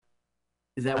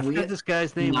Is that I forgot this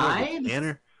guy's name. Knives?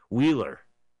 Tanner Wheeler.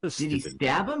 Did he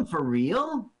stab him for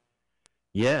real?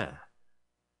 Yeah.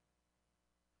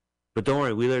 But don't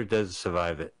worry, Wheeler does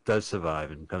survive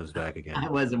and comes back again. I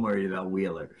wasn't worried about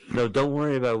Wheeler. No, don't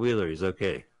worry about Wheeler. He's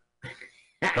okay.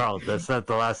 Carl, that's not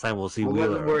the last time we'll see Wheeler. I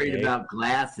wasn't worried about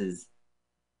glasses.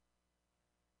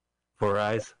 4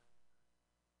 eyes.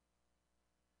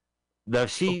 Now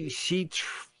she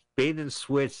bait and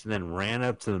switched and then ran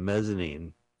up to the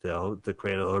mezzanine to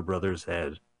cradle her brother's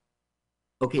head.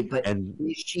 Okay, but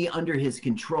is she under his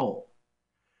control?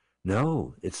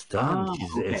 No, it's done.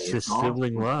 It's just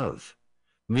sibling love.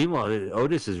 Meanwhile,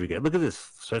 Otis is regretting. Look at this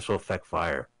special effect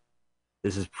fire.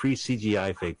 This is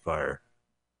pre-CGI fake fire.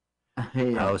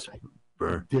 Yeah. House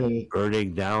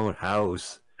burning down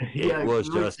house. It was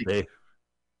just a...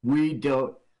 We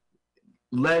don't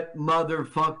let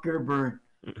motherfucker burn.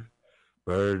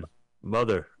 Burn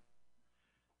mother.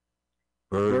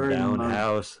 Burn down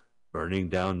house. Burning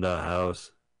down the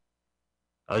house.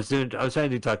 I was trying to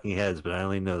do Talking Heads, but I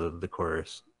only know the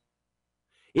chorus.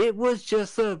 It was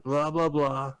just a blah blah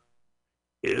blah.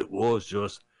 It was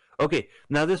just okay.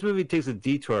 Now this movie takes a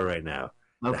detour right now.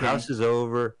 Okay. The house is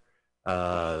over.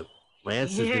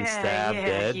 Lance has been stabbed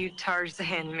dead. You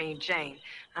Tarzan me, Jane.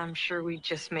 I'm sure we'd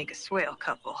just make a swell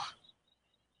couple.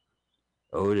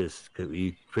 Otis could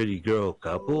be pretty girl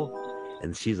couple,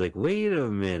 and she's like, wait a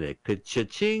minute,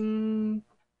 ka-cha-ching.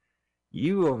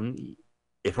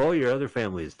 If all your other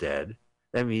family is dead,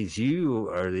 that means you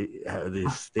are the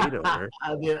estate owner,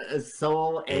 the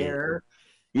sole heir.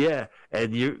 Yeah,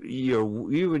 and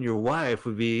you and your wife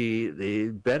would be the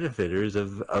benefiters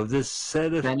of this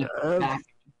set of benefactors.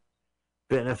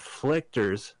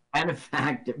 Ben-afflictors.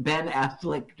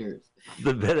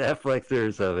 The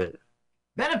Ben-afflictors of it.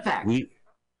 Benefactors.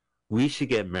 We should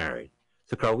get married.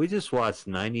 So, Carl, we just watched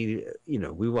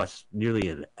we watched nearly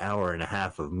an hour and a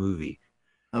half of movie.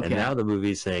 Okay. And now the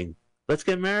movie's saying, let's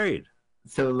get married.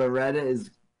 So Loretta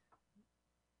is...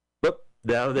 Whoop,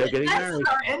 now they're getting married. That's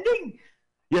our ending?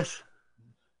 Yes.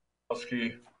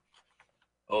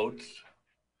 Oates,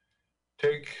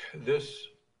 take this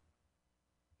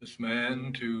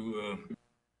man to...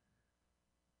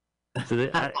 So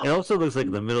it also looks like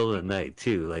the middle of the night,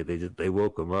 too. Like they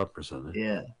woke him up or something.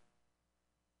 Yeah.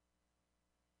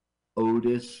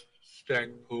 Otis.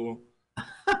 Stackpool.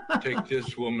 Take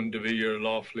this woman to be your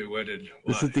lawfully wedded wife.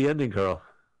 This is the ending, Carl.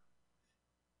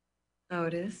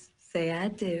 Otis, say I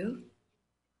do.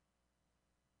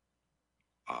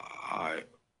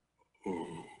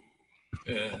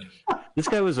 Yes. This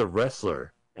guy was a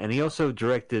wrestler, and he also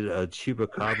directed a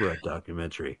Chupacabra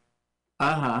documentary.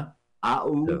 Uh-huh.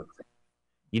 So,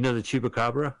 you know the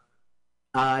Chupacabra?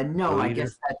 No, I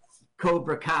guess that's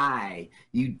Cobra Kai.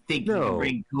 You'd think you could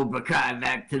bring Cobra Kai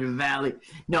back to the valley.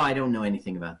 No, I don't know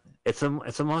anything about that. It's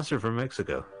a monster from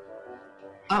Mexico.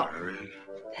 Oh.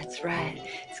 That's right.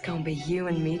 It's gonna be you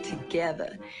and me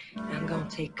together. I'm gonna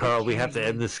take Carl, we have to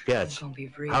end this sketch. How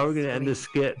are we gonna end this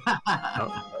skit?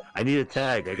 I need a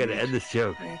tag. I gotta end this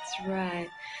joke. That's right.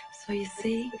 So you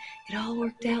see, it all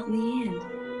worked out in the end.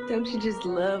 Don't you just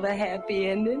love a happy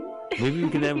ending? Maybe we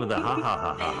can end with a ha ha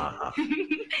ha ha ha ha.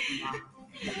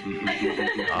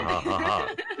 Ha ha ha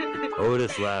ha.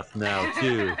 Otis laughed now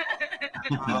too.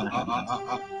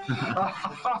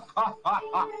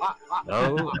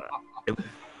 No.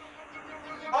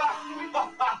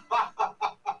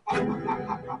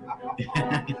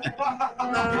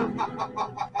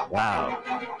 Wow.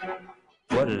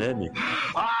 What an ending.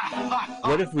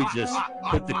 What if we just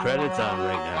put the credits on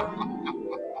right now?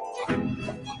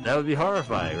 That would be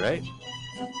horrifying, right?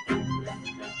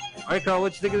 All right, Carl,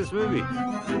 what'd you think of this movie?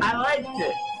 I liked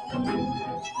it.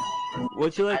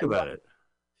 What'd you like about it?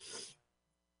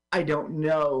 I don't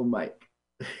know, Mike.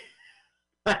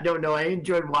 I don't know. I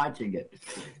enjoyed watching it.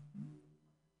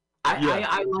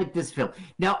 I like this film.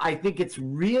 Now, I think it's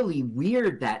really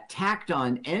weird, that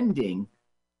tacked-on ending.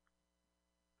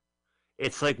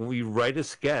 It's like we write a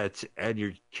sketch, and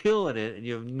you're killing it, and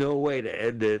you have no way to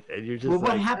end it, and you're just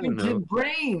what happened to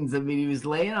Brains? I mean, he was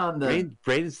laying on the...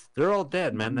 Brains, they're all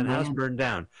dead, man. That house burned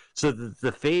down. So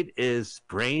the fate is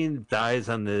Brain dies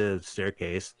on the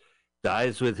staircase,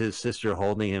 dies with his sister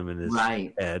holding him in his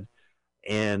head,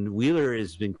 and Wheeler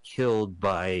has been killed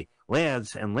by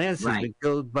Lance, and Lance has been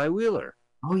killed by Wheeler.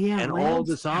 Oh, yeah. And Lance all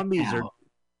the zombies are...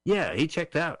 Yeah, he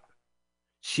checked out.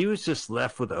 She was just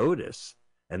left with Otis.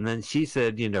 And then she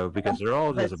said, because they're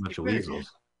all just a bunch of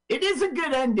weasels. It is a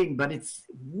good ending, but it's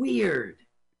weird.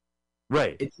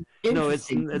 Right.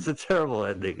 It's a terrible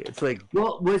ending. It's like...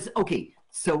 Well, okay,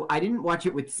 so I didn't watch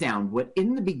it with sound. What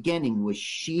in the beginning, was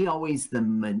she always the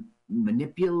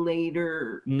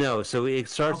manipulator? No, so it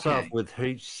starts off with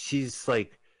her. She's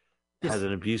like has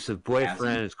an abusive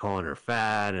boyfriend. Is calling her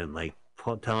fat and like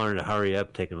telling her to hurry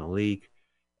up, taking a leak,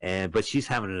 but she's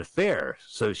having an affair.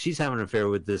 So she's having an affair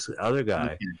with this other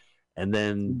guy, and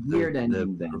then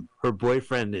her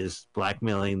boyfriend is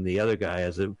blackmailing the other guy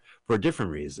for a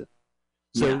different reason.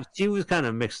 So she was kind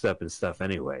of mixed up and stuff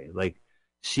anyway. Like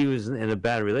she was in a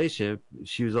bad relationship.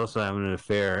 She was also having an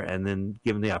affair, and then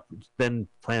then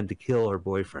planned to kill her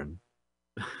boyfriend.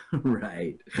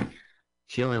 Right.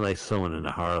 She only likes someone in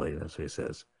a Harley. That's what he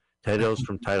says. Titles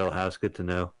from Title House. Good to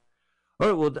know. All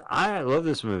right. Well, I love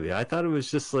this movie. I thought it was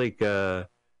just like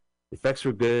effects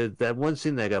were good. That one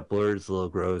scene that got blurred is a little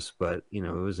gross, but it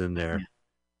was in there. Yeah.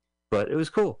 But it was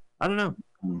cool. I don't know.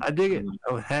 I dig it.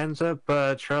 Oh, hands up,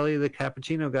 Charlie the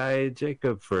Cappuccino guy,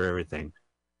 Jacob, for everything.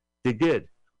 Did good.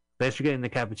 Thanks for getting the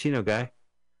cappuccino guy.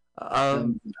 I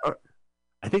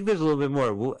think there's a little bit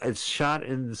more. It's shot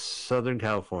in Southern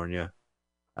California.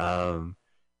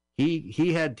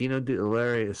 He had Dino De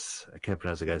Laurentiis, I can't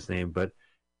pronounce the guy's name, but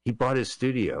he bought his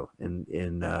studio in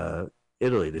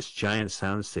Italy, this giant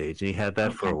soundstage, and he had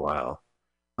that for a while.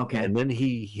 Okay. And then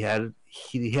he had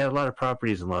a lot of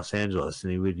properties in Los Angeles,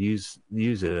 and he would use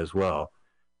it as well.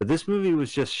 But this movie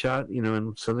was just shot,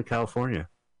 in Southern California.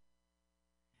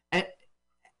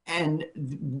 And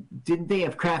didn't they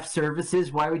have craft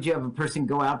services? Why would you have a person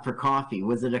go out for coffee?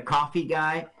 Was it a coffee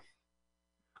guy?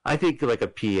 I think like a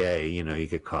PA, you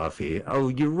get coffee. Oh,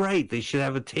 you're right. They should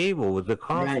have a table with the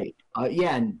coffee. Right.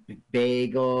 Yeah, and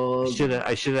bagels.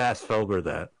 I should have asked Felber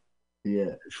that.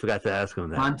 Yeah. I forgot to ask him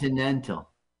that. Continental.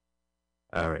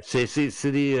 All right.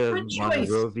 City of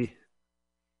Monrovia.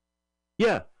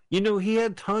 Yeah. He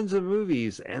had tons of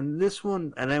movies, and this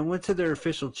one, and I went to their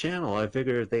official channel. I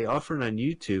figured if they offer it on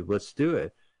YouTube, let's do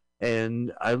it.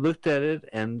 And I looked at it,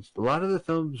 and a lot of the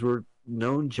films were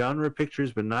known genre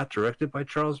pictures, but not directed by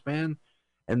Charles Band.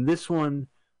 And this one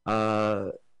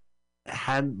had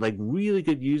like really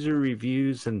good user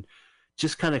reviews and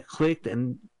just kind of clicked.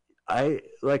 And I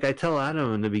tell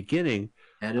Adam in the beginning,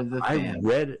 I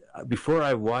read before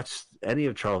I watched any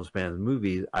of Charles Band's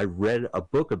movies. I read a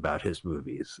book about his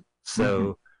movies.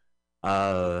 So,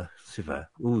 let's see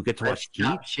if get to watch.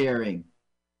 Stop sharing.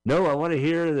 No, I want to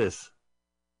hear this.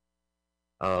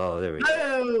 Oh, there we go.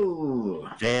 Oh,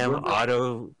 damn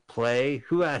auto play.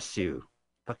 Who asked you?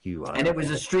 Fuck you. And it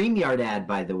was a StreamYard ad,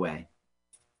 by the way.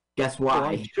 Guess why? Oh,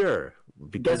 I'm sure.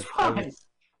 Because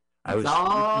I was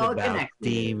all about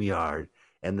StreamYard.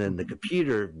 And then the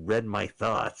computer read my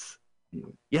thoughts.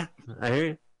 Yeah, I hear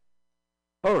you.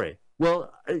 All right.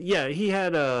 Well, yeah, he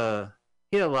had a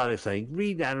lot of exciting.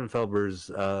 Read Adam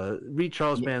Felber's, read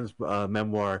Charles Band's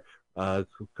memoir,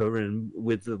 co-written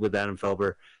with Adam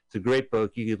Felber. It's a great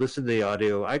book. You can listen to the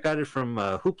audio. I got it from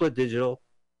Hoopla Digital,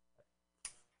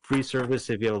 free service.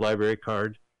 If you have a library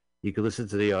card, you can listen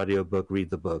to the audio book,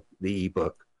 read the book, the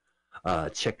ebook.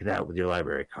 Check it out with your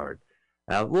library card.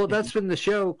 Well, that's been the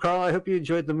show, Carl. I hope you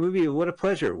enjoyed the movie. What a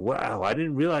pleasure. Wow, I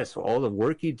didn't realize all the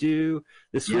work you do.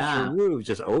 This switcheroo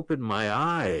just opened my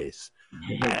eyes.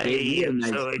 I am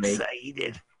so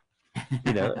excited.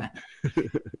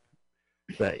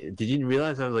 But did you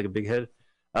realize I was like a big head?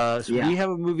 We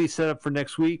have a movie set up for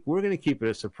next week. We're going to keep it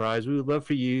a surprise. We would love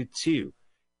for you to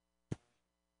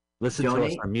listen to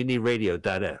us on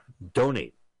MutinyRadio.f.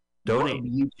 Donate.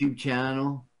 YouTube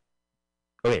channel.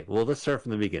 Okay, well, let's start from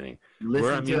the beginning.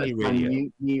 We're on Mutiny Radio.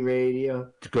 Mutiny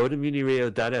Radio. Go to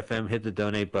MutinyRadio.fm, hit the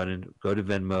donate button, go to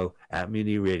Venmo at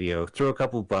Mutiny Radio, throw a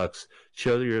couple bucks,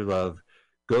 show your love.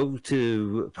 Go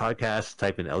to podcasts,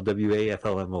 type in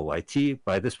LWAFLMOYT.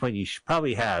 By this point, you should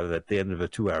probably have at the end of a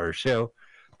 2-hour show.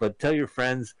 But tell your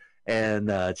friends and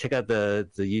check out the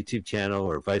YouTube channel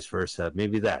or vice versa.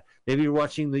 Maybe you're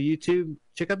watching the YouTube,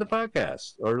 check out the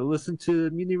podcast or listen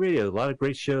to Mutiny Radio. A lot of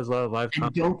great shows, a lot of live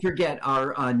content. Don't forget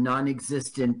our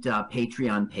non-existent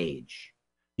Patreon page.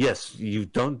 Yes, you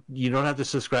don't have to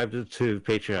subscribe to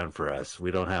Patreon for us.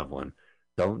 We don't have one.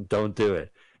 Don't do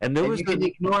it. And you can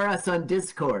ignore us on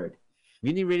Discord.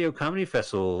 Mutiny Radio Comedy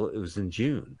Festival. It was in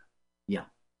June. Yeah.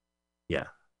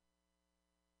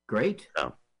 Great.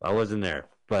 No, I wasn't there,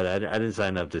 but I didn't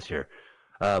sign up this year.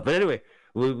 But anyway,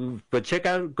 but check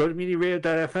out, go to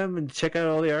MutinyRadio.fm and check out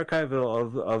all the archive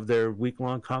of their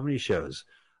week-long comedy shows.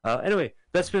 Anyway,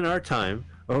 that's been our time.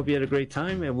 I hope you had a great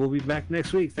time, and we'll be back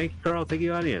next week. Thank you, Carl. Thank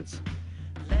you, audience.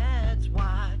 Let's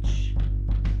watch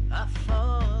a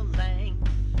full-length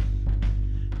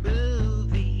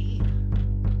movie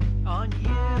on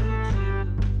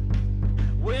YouTube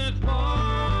with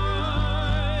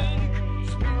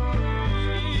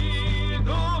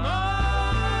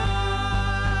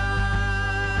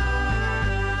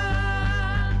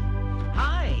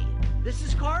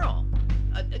Carl.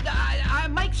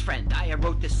 Mike's friend. I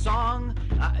wrote this song.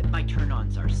 My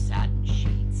turn-ons are satin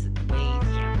sheets and the way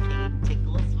champagne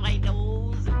tickles my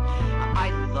nose. I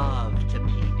love to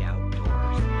pee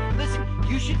outdoors. Listen,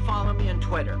 you should follow me on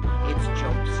Twitter. It's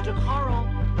Jokes to Carl,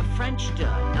 the French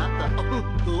duh, not the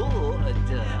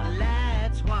duh.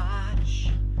 Let's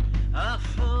watch a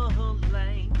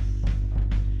full-length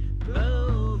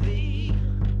movie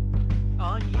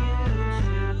on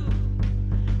YouTube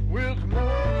with Mike's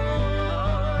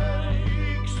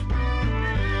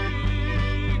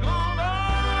being on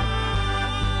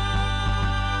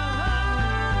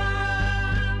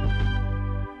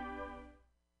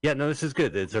Yeah, no, this is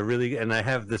good. It's a really, and I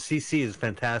have the CC is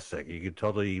fantastic. You could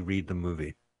totally read the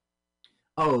movie.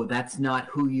 Oh, that's not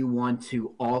who you want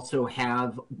to also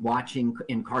have watching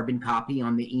in carbon copy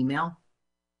on the email?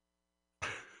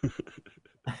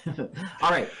 All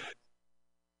right.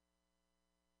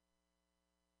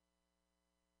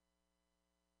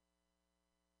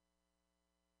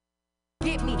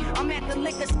 Get me, I'm at the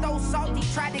liquor store salty,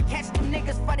 tried to catch them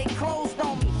niggas but they closed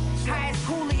on me. High as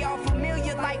coolie, all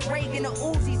familiar like Reagan or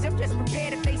Uzis. I'm just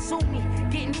prepared if they sue me.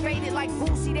 Getting faded like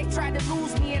Boosie, they tried to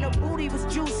lose me and her booty was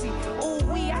juicy. Ooh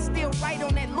wee, I still write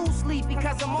on that loose leaf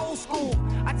because I'm old school.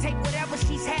 I take whatever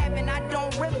she's having, I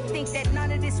don't really think that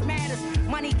none of this matters.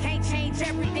 Money can't change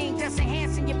everything, just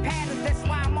enhancing your patterns. That's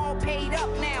why I'm all paid up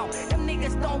now. Them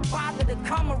niggas don't bother to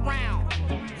come around.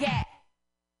 Yeah.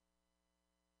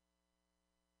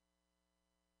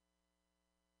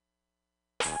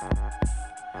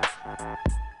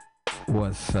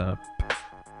 What's up?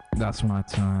 That's my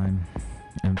time.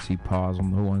 MC Pause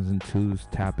on the ones and twos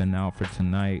tapping out for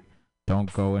tonight.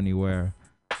 Don't go anywhere.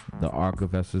 The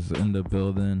Archivist is in the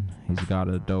building. He's got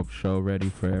a dope show ready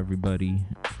for everybody.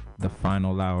 The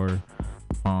final hour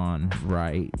on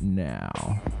right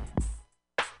now.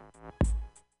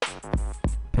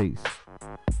 Peace.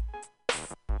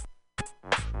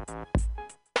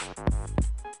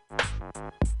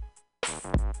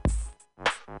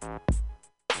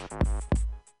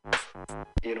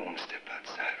 You don't want to step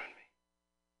outside on me.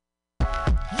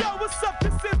 Yo, what's up?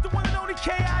 This is the one and only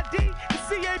KID, the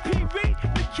CAP Reed,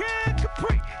 the Kid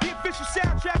Capri. The official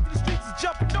soundtrack to the streets is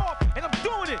jumping off, and I'm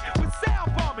doing it with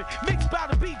sound bombing, mixed by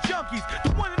the beat junkies,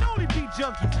 the one and only beat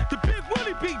junkies, the big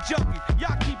Willie beat junkies.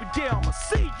 Y'all keep it down, I'ma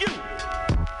see you.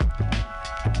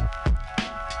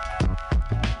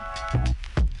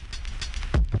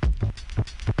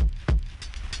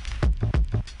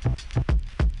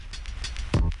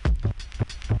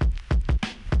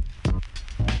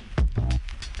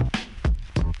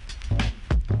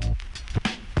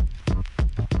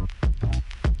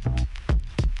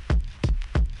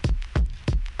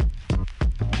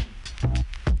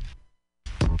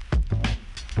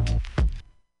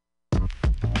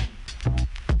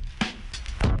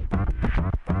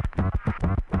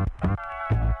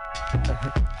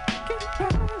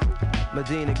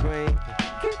 Medina Green,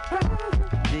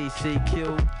 DCQ,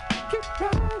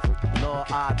 Law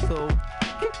I2,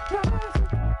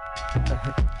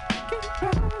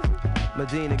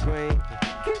 Medina Green,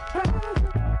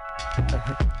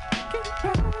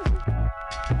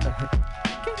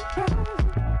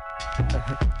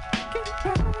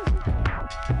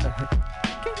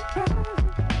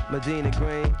 Medina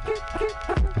Green,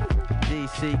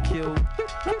 DCQ,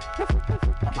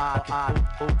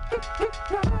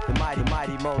 the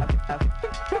mighty Mo.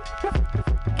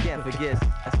 Can't forget.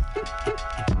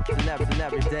 It's an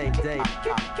everyday day.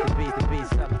 The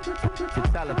beats up. To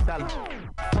tell him.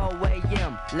 4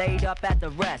 a.m., laid up at the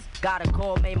rest. Got a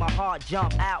call, made my heart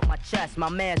jump out my chest. My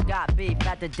man's got beef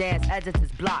at the dance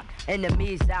editor's block.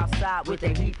 Enemies outside with a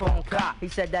heap on cock. He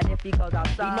said that if he goes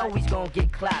outside, he know he's gonna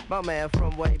get clapped. My man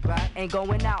from way back ain't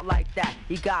going out like that.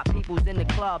 He got peoples in the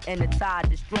club and the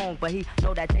tide is strong, but he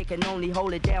know that they can only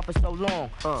hold it down for so long.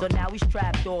 So now he's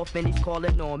trapped off and he's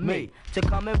calling on me to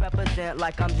come and represent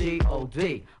like I'm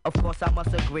G.O.D. Of course I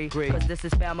must agree, cause this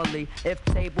is family. If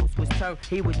tables was turned,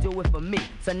 he would do it for me.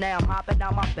 So now I'm hopping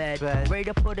out my bed, ready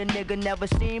to put a nigga never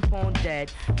seen porn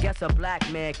dead. Guess a black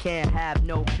man can't have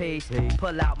no peace.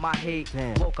 Pull out my heat,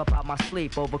 woke up out my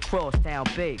sleep over crosstown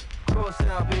beef.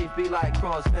 Crosstown beef be like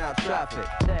crosstown traffic.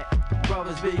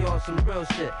 Brothers be on some real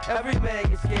shit. Every man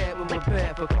gets scared when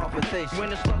prepared for confrontation.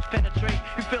 When the slugs penetrate,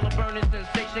 you feel a burning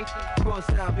sensation.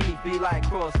 Crosstown beef be like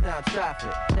crosstown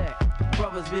traffic.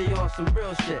 brothers be on some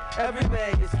real shit. Every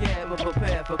man gets scared but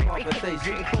prepared for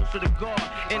confrontation. Getting closer to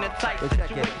God in a tight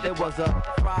situation. It was a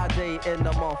Friday in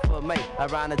the month of May,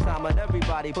 around the time when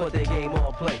everybody put their game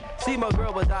on play. See, my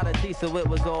girl was out of tea, so it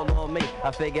was all on me. I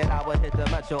figured I would hit the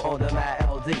metro on the Mad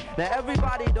LD. Now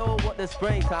everybody know what the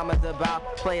springtime is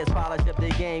about. Players polish up their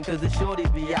game cause the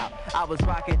shorties be out. I was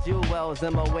rocking jewels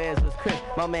and my wares was crisp.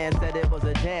 My man said it was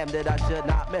a jam that I should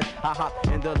not miss. I hopped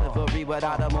in delivery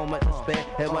without a moment to spare.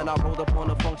 And when I rolled up on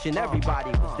the function,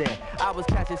 everybody was there. I was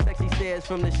catching sexy stares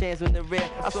from the shans in the rear.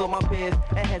 I saw my peers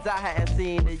and heads I hadn't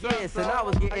seen in years. And I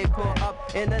was getting caught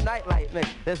up in the nightlight mix.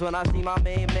 That's when I see my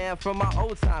main man from my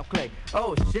old time clique.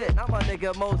 Oh shit, now my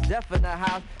nigga Most Def in the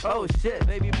house. Oh shit,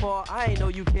 baby Paul, I ain't know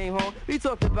you came home. We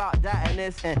talked about that and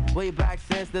this, and way back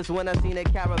since this when I seen a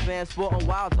caravan sporting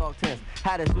wild dog tents.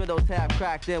 Had his windows half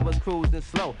cracked and was cruising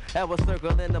slow. And was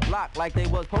circling the block like they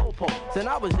was po-po. And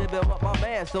I was jibbing with my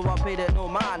man, so I paid it no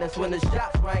mind. That's when the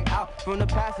shots rang out from the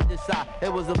passenger side.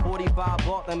 It was a 45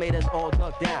 Glock that made us all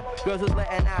duck down. Girls was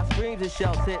letting out screams and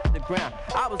shells hit the ground.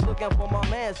 I was looking for my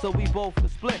man, so we both could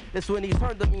split. That's when he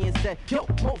turned to me and said, yo,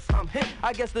 Most, I'm hit.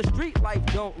 I guess the street life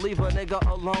don't leave a nigga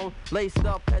alone. Laced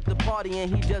up at the party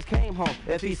and he just came home.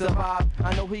 If he survived,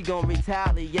 I know he gon'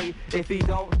 retaliate. If he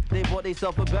don't, they bought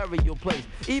theyself a burial place.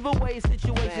 Either way,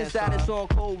 situation status on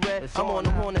cold red. I'm on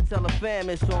the horn and tell a fam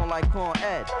it's on like Con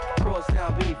Ed.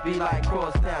 Crosstown beef be like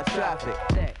crosstown traffic.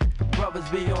 Brothers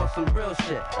be on some real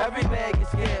shit. Every man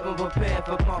gets scared when prepared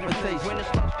for confrontation. When the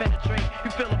slugs penetrate,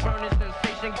 you feel a burning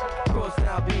sensation.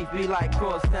 Crosstown beef be like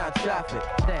crosstown traffic.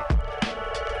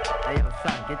 Hey yo,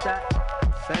 son, get that?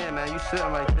 Saying, man, you sitting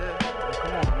right there. Hey,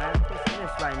 come on, man. Push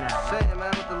this right now. Saying,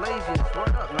 man, with the laziness.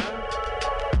 Word up, man.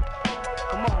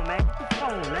 Come on, man. Get the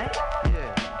phone, man.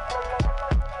 Yeah.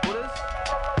 Who this?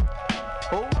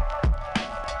 Who?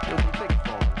 Yo, you take the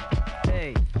phone.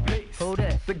 Hey, who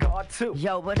this? The guard too.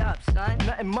 Yo, what up, son?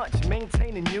 Nothing much,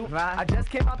 maintaining you. Right. I just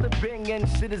came out the Bing and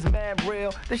shit is mad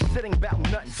real. This shit ain't about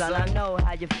nothing, Son, I know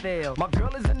how you feel. My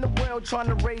girl is in the world trying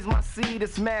to raise my seed.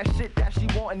 It's mad shit that she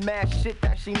want and mad shit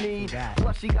that she need.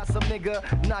 Plus she got some nigga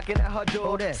knocking at her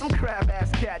door. Some crab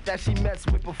ass cat that she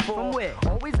messed with before. From where?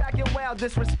 Always acting wild,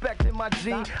 disrespecting my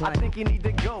G. I think he need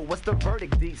to go. What's the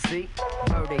verdict, DC?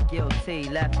 Verdict guilty,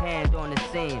 left hand on the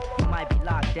scene. You might be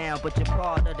locked down, but you're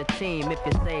part of the team. If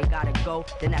you say gotta go,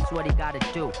 then that's what he gotta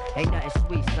do. Ain't nothing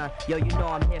sweet, son. Yo, you know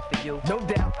I'm here for you. No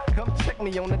doubt, come check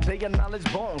me on the day of knowledge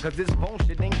born. Cause this bone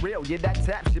shit ain't real, yeah, that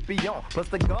tap should be on. Plus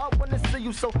the guard wanna see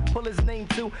you, so pull his name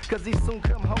too. Cause he soon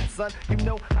come home, son, you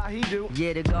know how he do.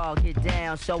 Yeah, the guard get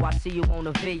down, so I see you on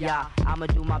the VI. I'ma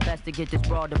do my best to get this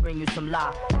broad to bring you some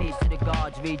lie. Peace to the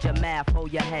guards, read your math,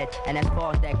 hold your head. And as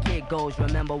far as that kid goes,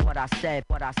 remember what I said,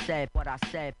 what I said, what I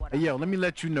said, what I said. Hey, yo, let me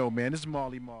let you know, man, this is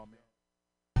Marley Marl, man.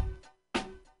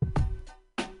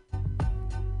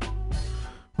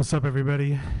 What's up,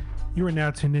 everybody? You are now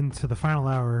tuned in to the final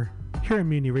hour here at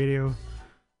Mutiny Radio.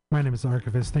 My name is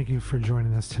Archivist. Thank you for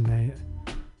joining us tonight.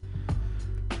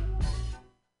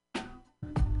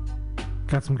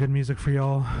 Got some good music for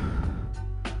y'all.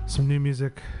 Some new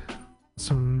music.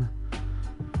 Some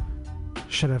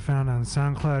shit I found on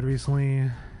SoundCloud recently.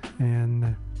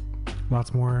 And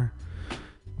lots more.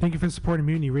 Thank you for supporting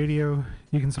Mutiny Radio.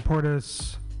 You can support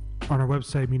us on our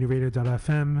website,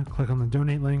 mutinyradio.fm. Click on the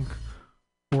donate link.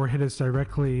 Or hit us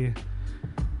directly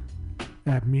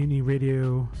at Mutiny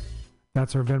Radio.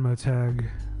 That's our Venmo tag.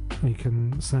 You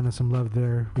can send us some love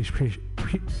there.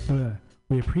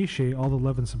 We appreciate all the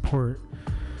love and support.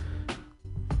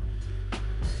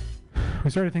 We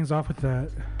started things off with that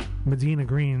Medina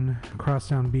Green,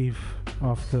 Crosstown Beef,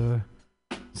 off the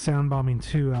Sound Bombing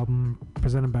 2 album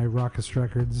presented by Raucous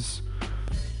Records.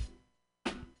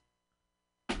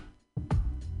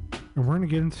 And we're going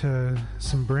to get into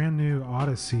some brand new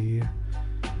Odyssey.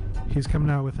 He's coming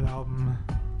out with an album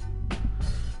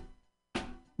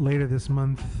later this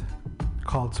month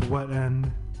called To What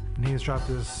End. And he's dropped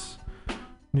this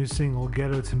new single,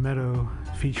 Ghetto to Meadow,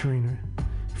 featuring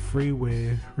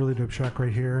Freeway. Really dope track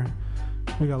right here.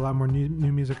 We got a lot more new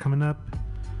music coming up.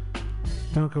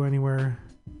 Don't go anywhere.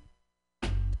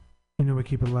 You know we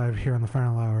keep it live here on the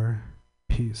final hour.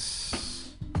 Peace.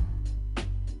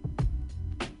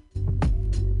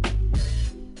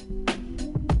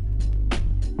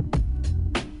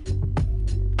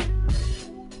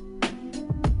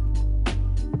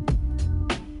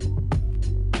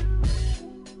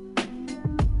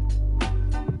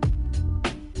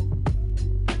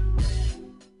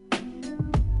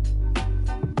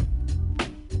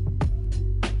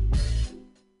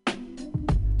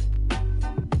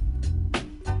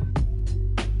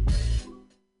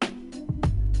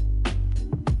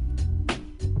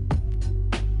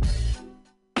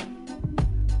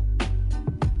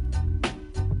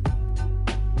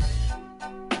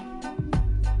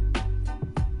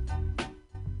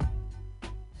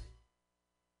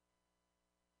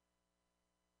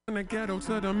 From the ghetto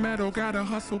to the metal, gotta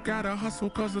hustle,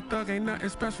 cause the thug ain't nothing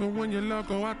special. When your love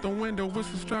go out the window,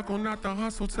 it's a struggle, not the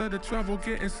hustle to the trouble,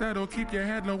 getting settled. Keep your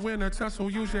head low in a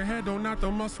tussle, use your head though, not the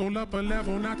muscle. Up a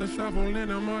level, not the shovel, in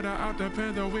the murder out the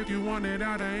pendo. If you want it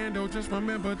out of endo, just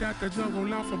remember that the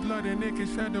jungle out for blood and it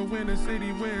can shadow in a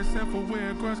city where it's simple,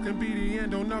 where grass can be the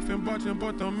endo. Nothing budging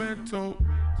but the mental.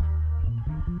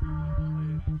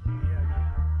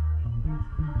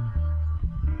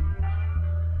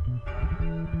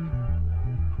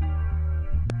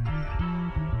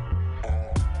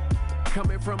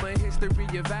 Coming from a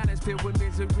history of violence filled with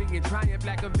misery and triumph,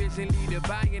 like a vision leader.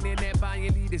 Buying in that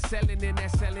buying leader, selling in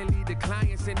that selling leader.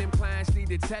 Clients and them clients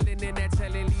leader, telling in that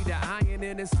telling leader. Iron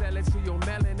in the selling to your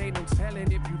melon, ain't no telling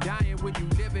if you dying when you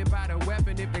living by the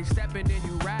weapon. If they stepping, then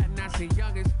you riding. I see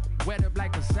youngest wet up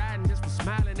like Poseidon just for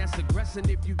smiling. That's aggressing.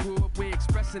 If you grew up with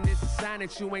expressing, it's a sign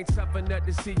that you ain't tough enough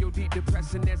to see your deep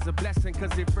depressing as a blessing.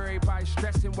 Cause if everybody's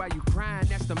stressing while you crying,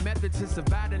 that's the method to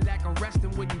surviving. Like a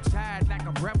resting when you tired, like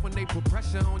a breath when they put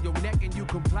pressure on your neck and you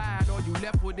complied. All you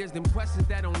left with is them questions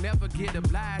that don't never get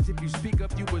obliged. If you speak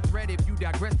up, you a threat. If you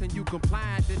digress, then you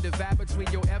compliant. The divide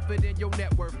between your effort and your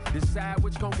net worth. Decide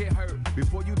which gon' get hurt.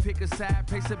 Before you pick a side,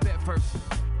 place a bet first.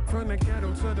 From the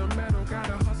ghetto to the metal,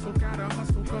 gotta hustle,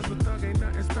 cause the thug ain't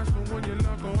nothing special. When your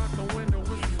love go out the window,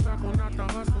 it's the struggle, not the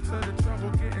hustle to the trouble,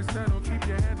 getting settled. Keep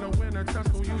your head low in a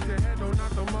tussle, use your head though, not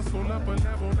the muscle. Up a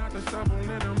level, not the shovel,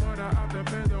 in the murder out the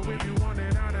bendo. If you want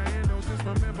it out of endo, just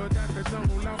remember that the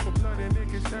jungle out for blood and it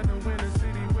can shadow in a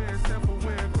city where it's simple,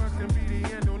 where grass can be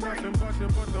the endo. Nothing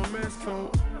budging but the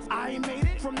mental. I made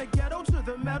it from the ghetto to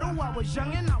the metal. I was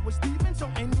young and I was Steven, so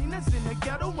Nina's in the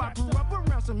ghetto. I grew up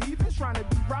around some heathens trying to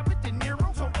be Robert De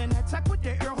Niro. So an attack with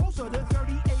the air hose of the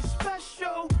 38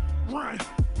 special. Run,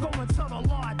 go and tell the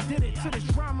law I did it. To this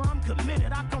drama I'm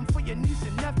committed. I come for your niece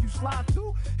and nephew, slide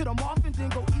through, hit them off and then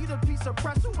go eat a piece of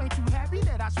pretzel. Ain't you happy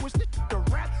that I switched it to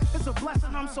rap? It's a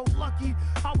blessing, I'm so lucky.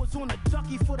 I was on a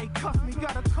ducky before they cuffed me.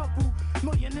 Got a couple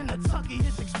million in a tucky.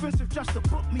 It's expensive just to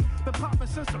book me. Been popping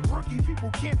since a rookie. People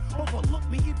can't overlook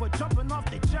me. Either jumping off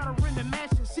the jet or in the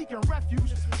mansion seeking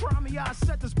refuge. Try me, I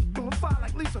set this on fire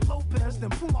like Lisa Lopez. Then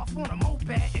pull off on a moped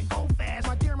and go fast.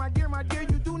 My dear,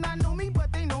 you do not know me,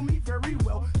 but they know me very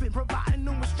well. Been providing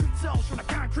numerous street cells from the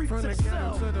concrete from to the the ghetto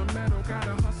cell. to the metal,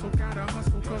 gotta hustle,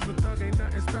 cause the thug ain't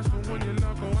nothing special. When your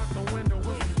love go out the window,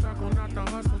 it's the struggle, not the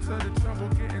hustle to the trouble,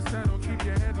 getting settled. Keep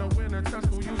your head low in a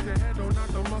tussle, use your head though, not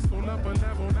the muscle. Up a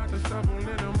level, not the shovel,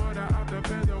 in the murder out the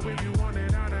bendo. If you want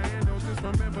it out of endo, just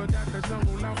remember that the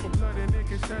jungle out for blood and it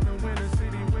can shadow in a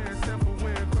city where it's simple,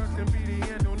 where grass can be the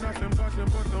endo. Nothing budging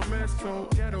but the mental.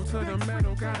 Ghetto to the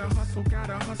metal, gotta hustle,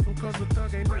 cause the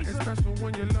thug ain't nothing special.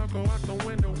 When your love go out the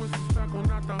window, it's the struggle,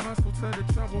 not the hustle to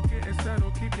the trouble, getting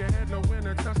settled. Keep your head low in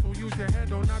a tussle, use your head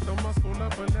though, not the muscle.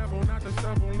 Up a level, not the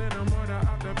shovel, in the murder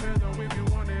out the bendo. If you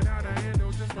want it out of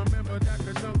endo, just remember that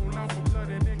the jungle out for blood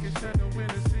and it can shadow in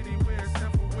a city where it's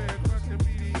simple, where grass can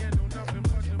be the endo. Nothing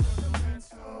budging but the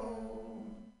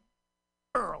mental.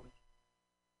 Early.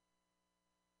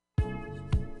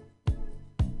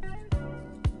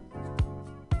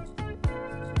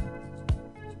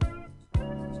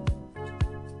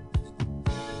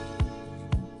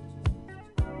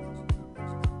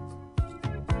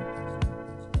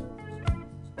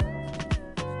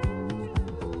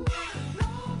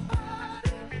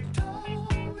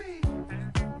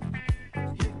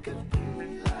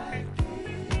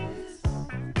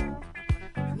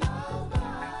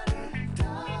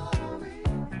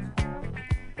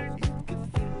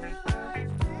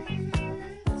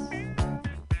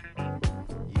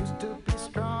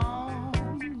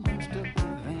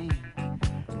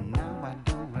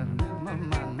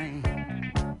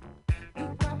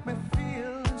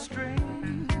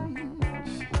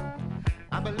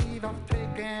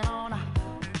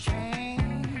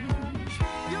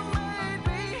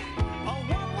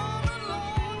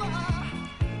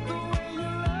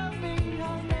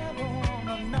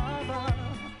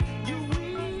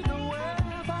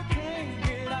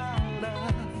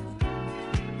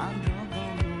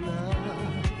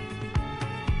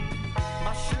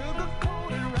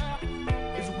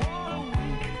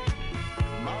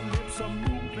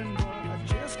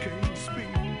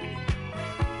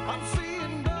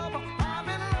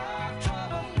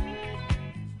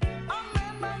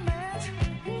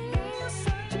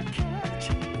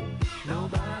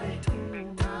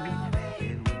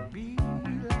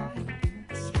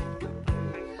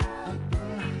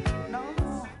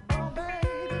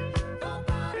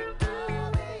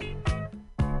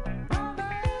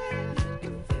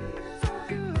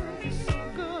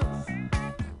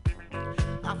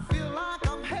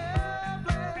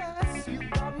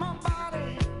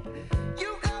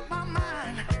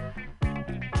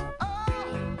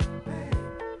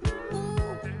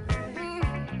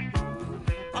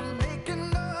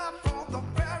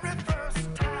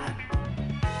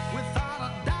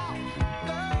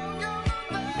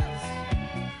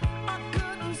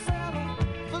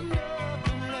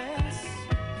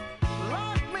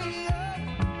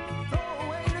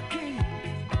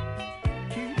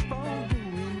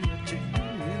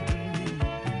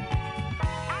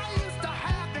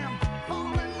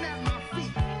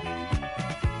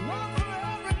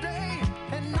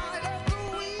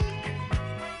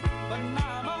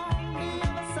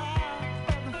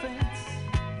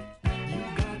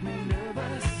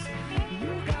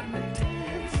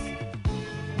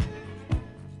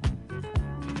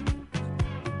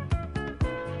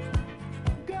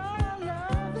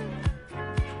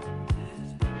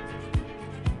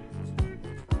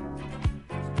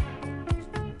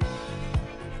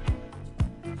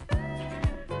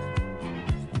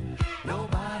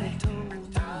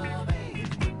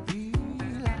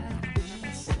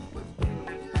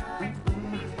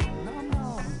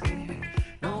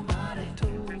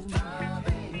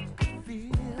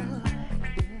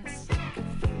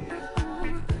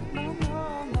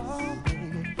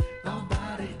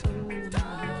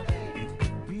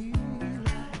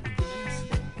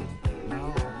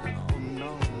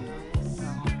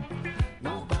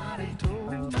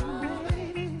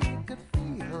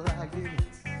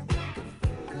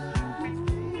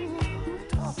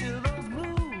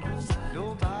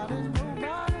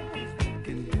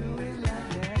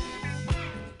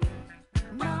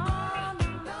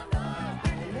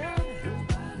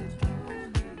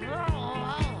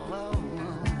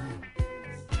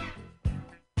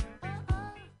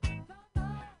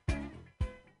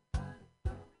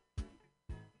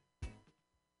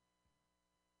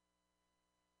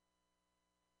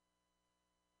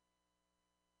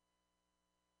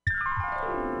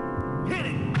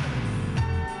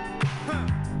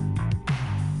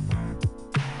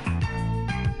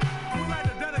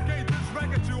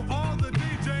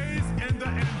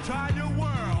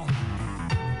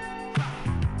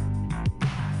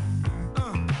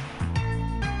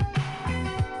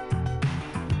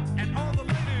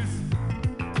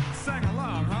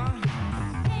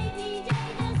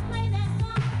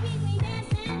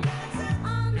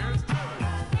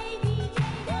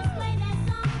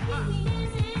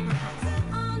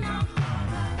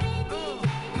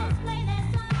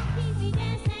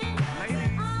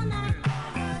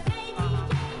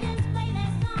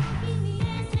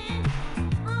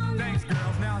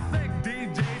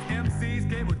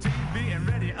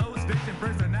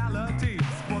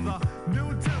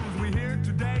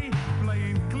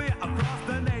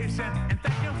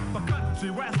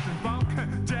 country, western, funk,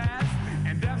 jazz,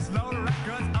 and death slow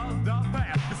records of the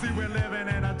past. You see, we're living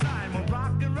in a time of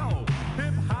rock and roll,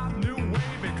 hip hop, new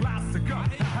wave, and classical.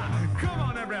 Come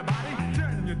on, everybody,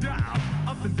 turn your dial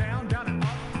up and down, down and up.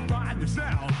 Find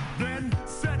yourself, then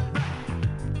sit back,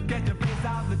 get your face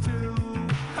out the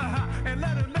tube, and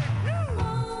let it make you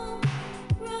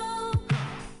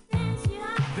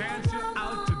dance you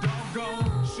out your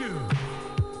doggone shoe.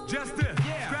 Just this,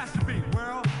 scratch the beat,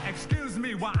 world. Excuse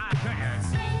me while I dance.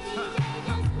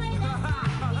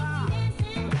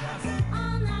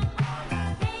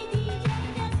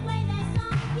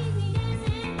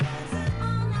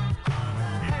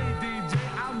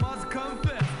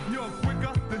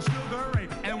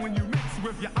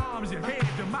 Your arms, your head,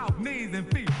 your mouth, knees, and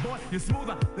feet, boy, you're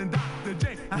smoother than Dr.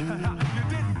 J. You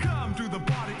didn't come to the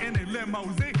party in a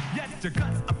limousine, yet your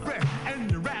guts are fresh and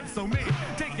your rap so mean.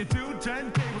 Take your 2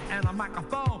 turntables and a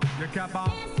microphone. You kept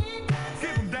on,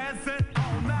 keep them dancing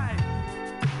all night.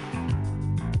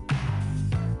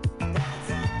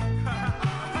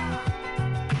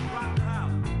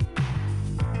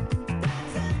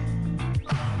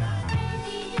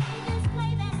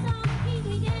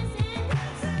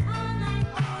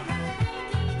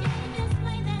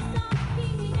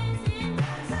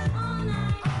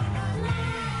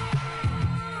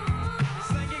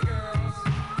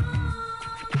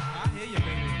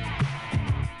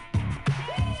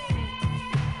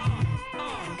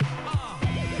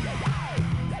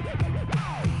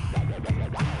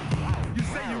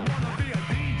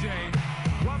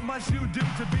 You do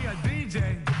to be a DJ?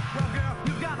 Well, girl,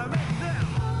 you gotta make them.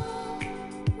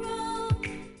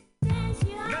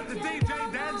 Let the DJ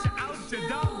dance you out your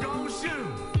doggone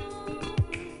shoes.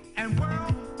 And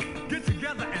world, get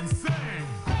together and sing.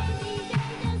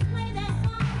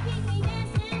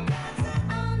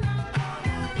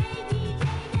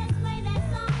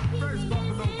 First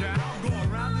buffalo down, go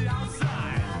around the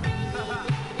outside.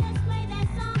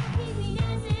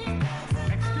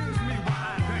 Excuse me while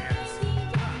I dance.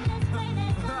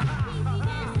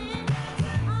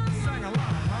 Sing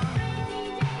along, huh?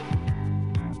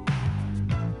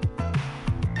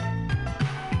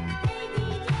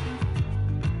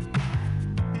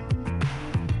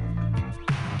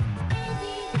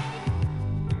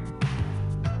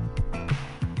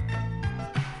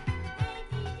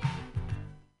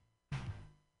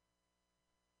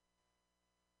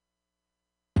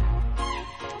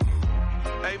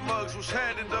 Hey, Muggs, what's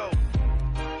happening though?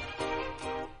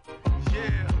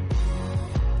 Yeah.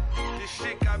 This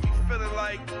shit got me feeling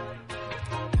like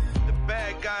the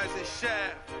bad guys in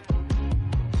Shaft.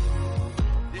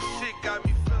 This shit got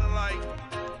me feeling like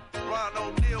Ron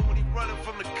O'Neal when he running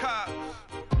from the cops.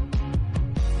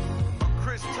 Or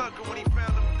Chris Tucker when he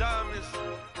found them diamonds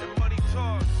and money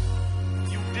talks.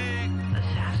 You dig?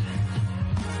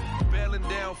 Bailing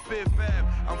down Fifth Ave,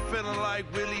 I'm feeling like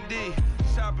Willie D.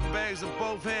 Shopping bags in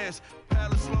both hands,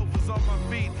 palace loafers on my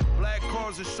feet, black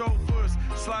cars and chauffeurs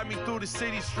slide me through the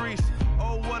city streets.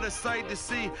 Oh, what a sight to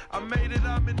see! I made it,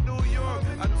 I'm in New York.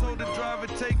 I told the driver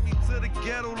take me to the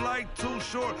ghetto like Too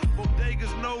Short.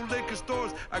 Bodegas, no liquor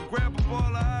stores. I grab up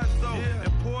all the eyes though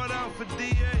and pour it out for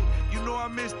DA. You know I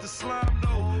miss the slime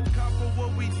though. Copper,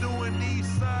 what we doing?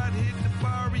 East side, hit the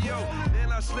barrio.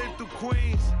 Then I slid through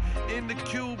Queens in the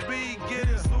QB,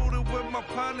 getting suited with my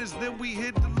partners. Then we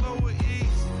hit the Lower East.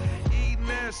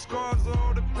 Ass scars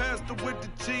on the pasta with the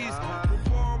cheese.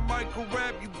 Before Michael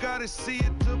rap, you gotta see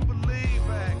it to believe.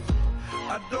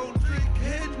 I don't drink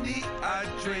Henny, I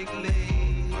drink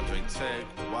lean. I drink Tech,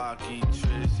 Joaquin,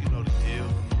 Trish, you know the deal.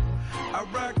 I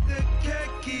rock the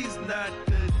khakis, not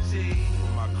the jeans.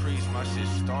 With my crease, my shit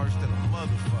starched than a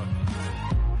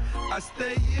motherfucker. I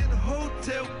stay in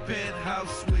hotel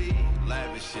penthouse suite.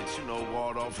 Lavish shit, you know,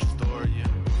 Waldorf Astoria.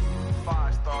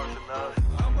 5 stars enough.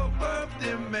 I'm above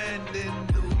them man in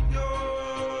New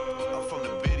York. I'm from the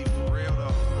Biddy for real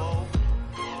though. Whoa.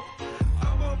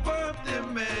 I'm above them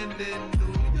man in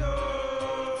New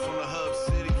York. From the hub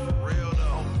city for real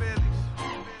though. On Phillies.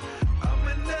 I'm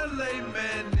an LA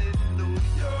man in New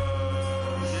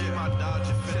York. Yeah, my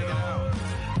Dodger, check it out.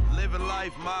 Living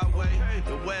life my way,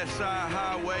 the West Side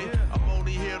Highway. I'm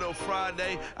only here till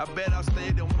Friday. I bet I'll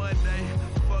stay till Monday.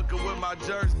 Fucking with my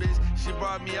Jersey bitch, she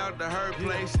brought me out to her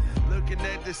place. Looking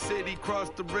at the city, cross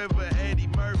the river, Eddie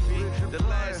Murphy. The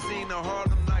last scene of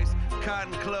Harlem Nights,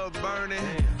 Cotton Club burning.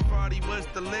 Friday was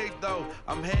the lake though,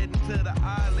 I'm heading to the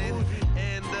island.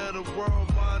 End of the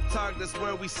world, Montauk, that's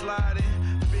where we sliding.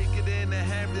 Bigger than the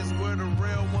Hamptons, where the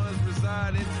real ones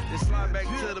residing. Then slide back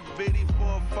to the Biddy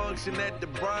for a function at the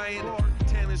Bryant.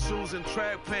 Tennis shoes and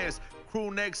track pants. crew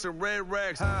necks and red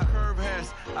racks, curve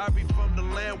hats. I be from the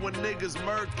land where niggas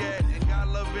murk at, and got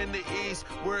love in the east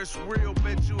where it's real.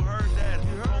 Bet you heard that.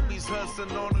 Homies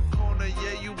hustling on the corner,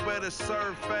 yeah, you better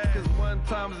serve fast. Cause one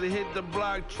time they hit the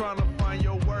block trying to find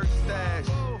your work stash.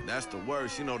 That's the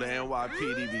worst, you know the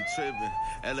NYPD be tripping,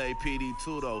 LAPD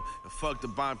too though, and fuck the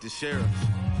Bompton sheriffs.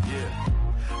 Yeah.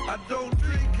 I don't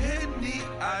drink Henny,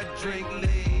 I drink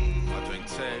lean. I drink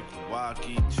Tech,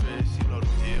 Waukee, Trish, you know the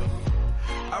deal.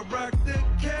 I rock the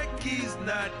khakis,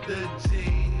 not the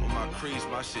jeans. On my crease,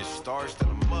 my shit starched to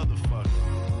the motherfucker.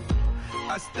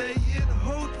 I stay in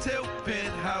hotel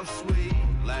penthouse suite.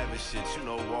 Lavish shit, you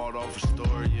know, Waldorf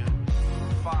Astoria.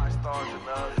 5 stars and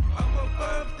up. I'm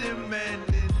above them man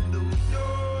in New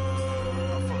York.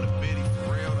 I'm from the Biddy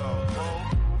for real though.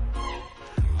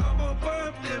 I'm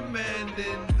above them man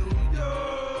in New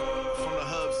York. From the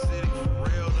hub city for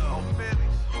real though.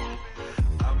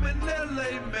 I'm an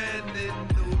LA man in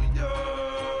New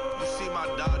York. You see my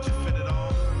Dodger fitted on?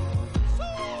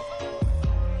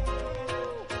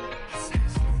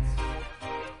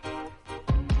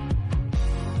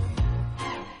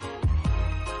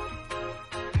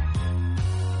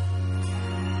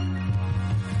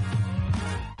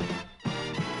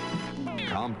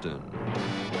 Compton.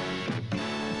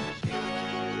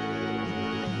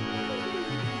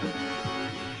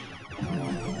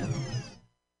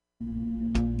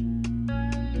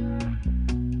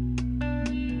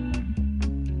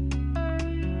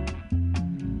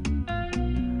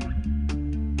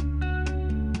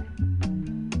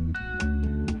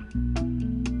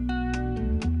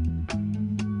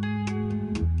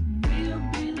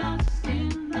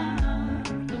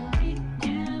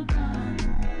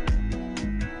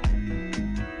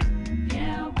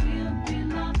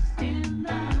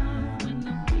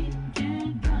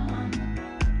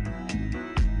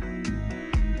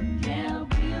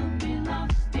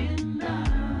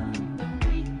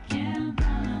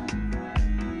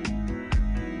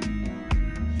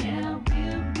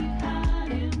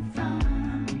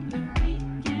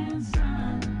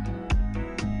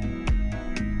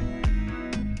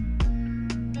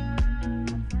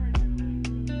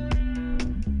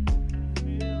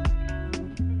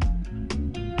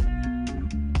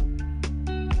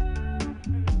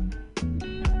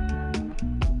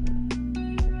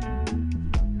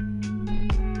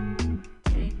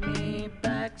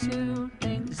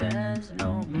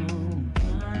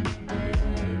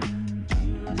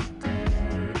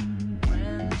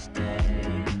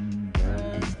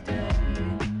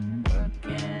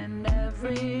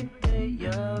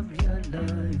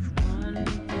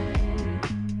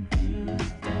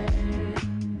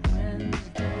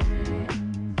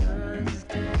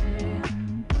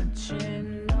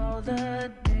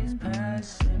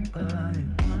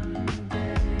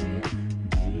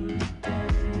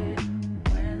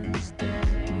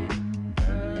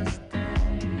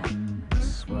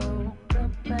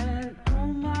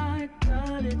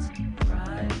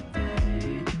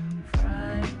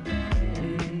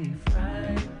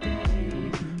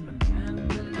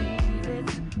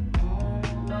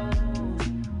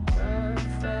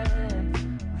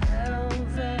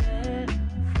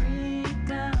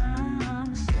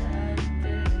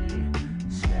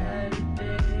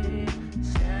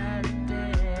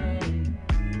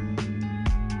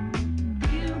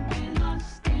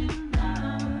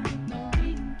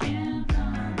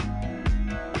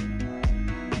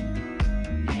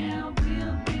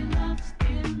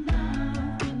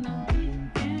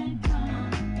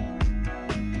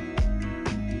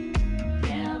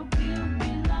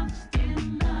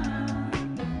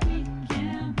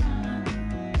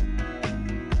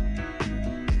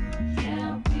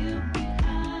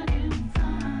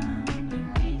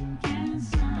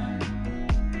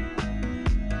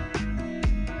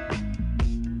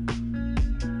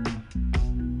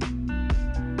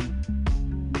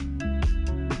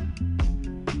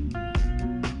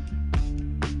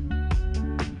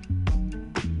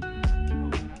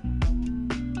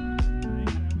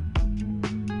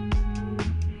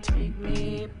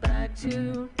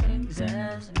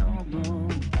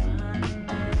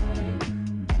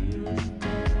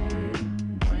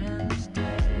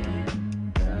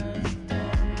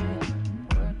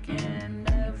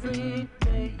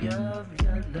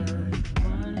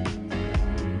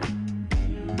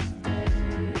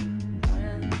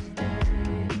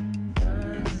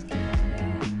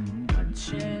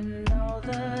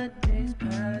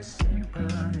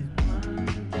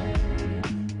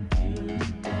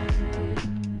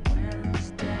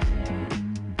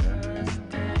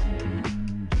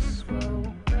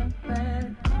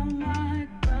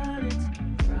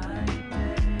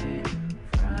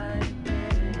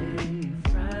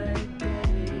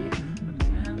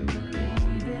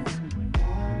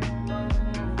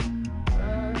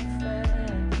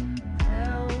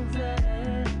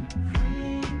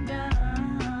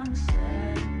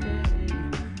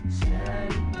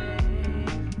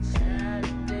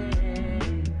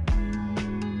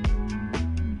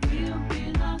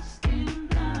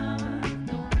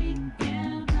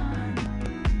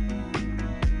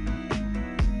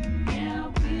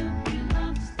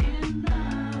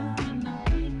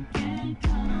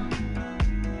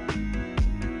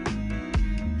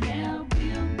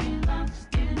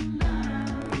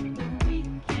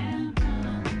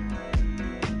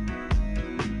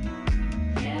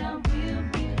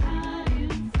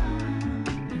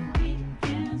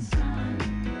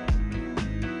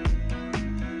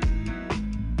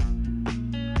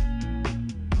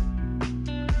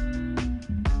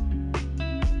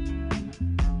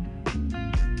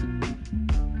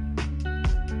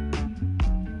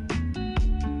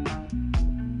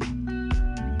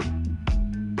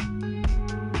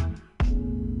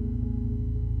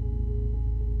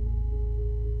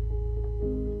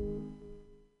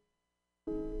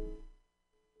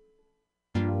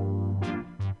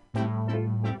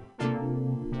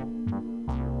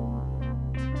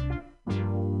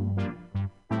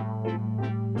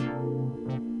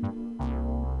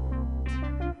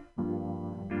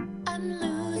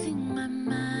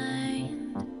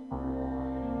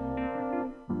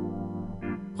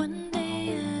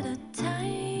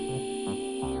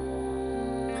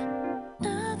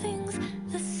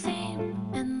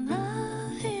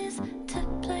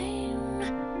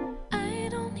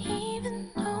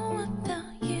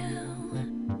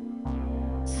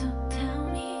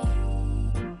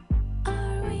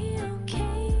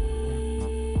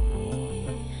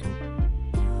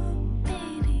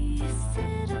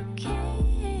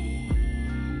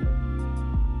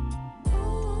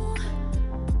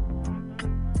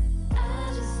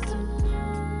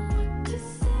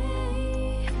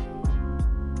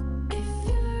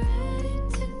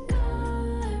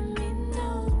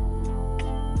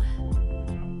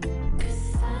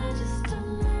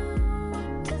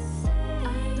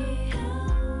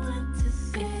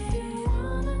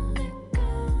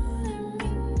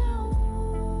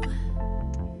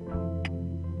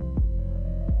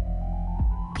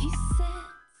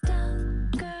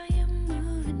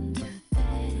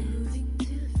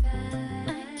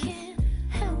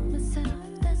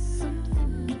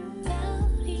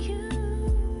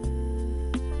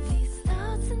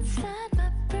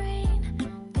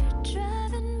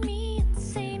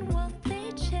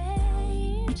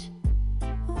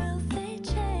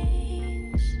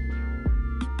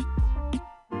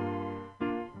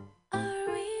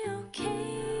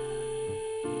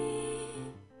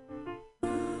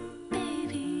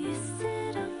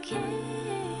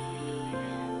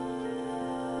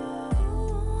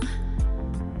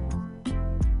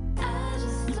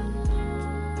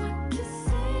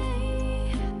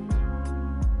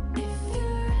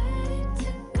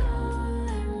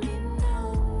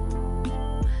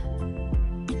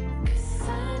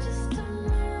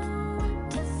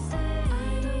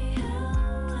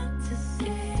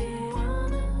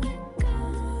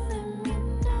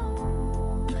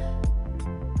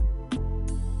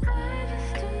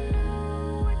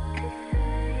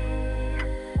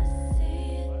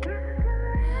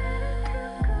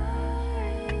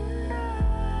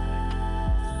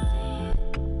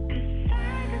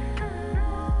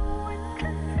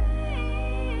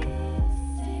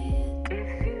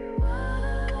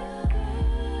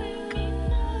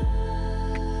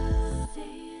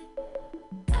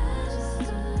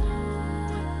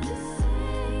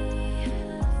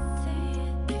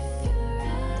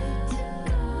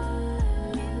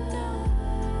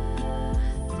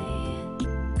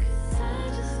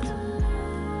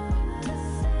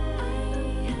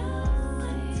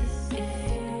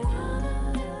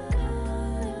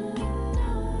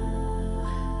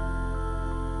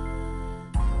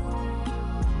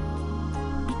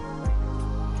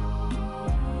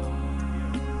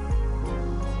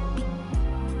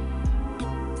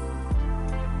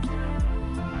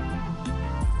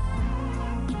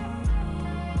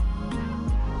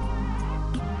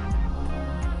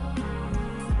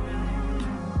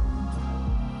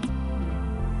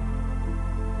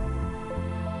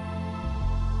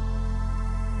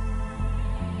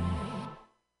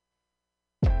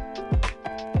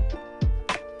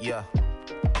 Yeah.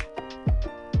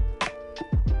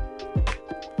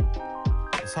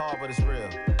 It's hard, but it's real. You know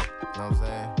what I'm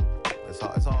saying? It's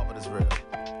hard, but it's real.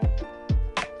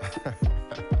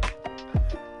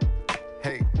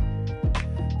 Hey.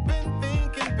 Been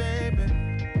thinking, baby,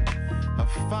 I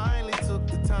finally took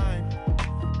the time.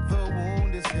 The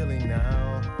wound is healing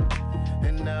now.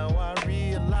 And now I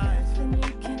realize nothing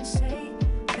you can say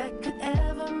that could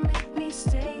ever make me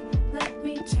stay. Let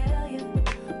me tell you.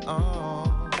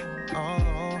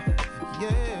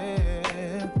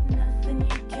 Yeah. Nothing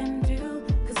you can do,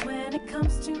 'cause when it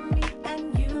comes to me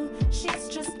and you, she's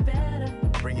just better.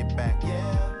 Bring it back,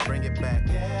 yeah. Bring it back,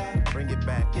 yeah. Bring it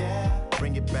back, yeah.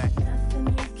 Bring it back. Nothing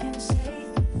you can say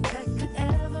that could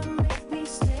ever make me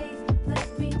stay.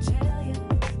 Let me tell you.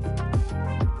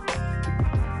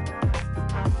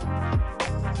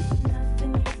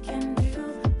 Nothing you can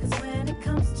do, 'cause when it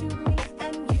comes to me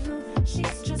and you,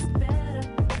 she's just better.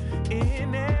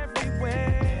 In every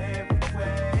way,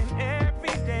 and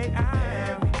every day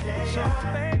I'm so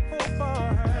thankful for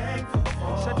her.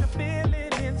 Such a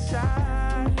feeling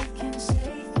inside. Nothing you can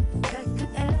say that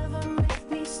could ever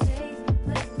make me stay.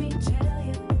 Let me tell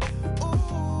you.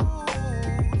 Ooh,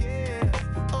 yeah.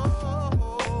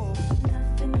 Oh.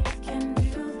 Nothing you can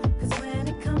do, 'cause when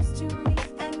it comes to me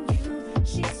and you,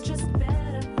 she's just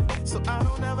better. So I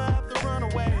don't ever have to run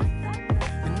away.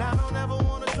 And I don't ever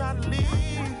wanna try to leave.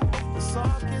 A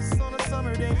soft kiss on a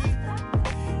summer day.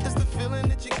 It's the feeling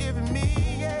that you're giving me,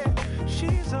 yeah.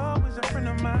 She's always a friend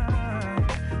of mine,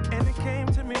 and it came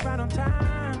to me right on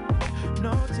time.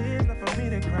 No tears left for me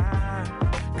to cry,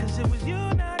 'cause it was you,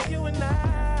 not you and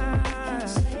I.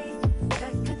 Say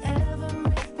that could ever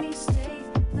make me stay.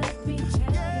 Let me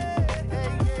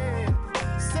tell you.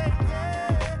 Say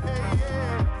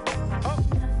yeah. Oh.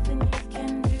 Nothing you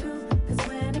can do, 'cause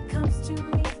when it comes to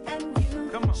me and you,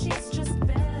 Come on. she's just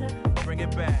better. Bring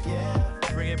it back, Yeah.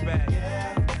 bring it back,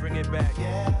 Yeah. bring it back.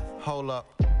 Yeah. Hold up.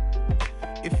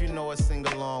 If you know it, sing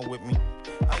along with me.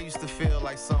 I used to feel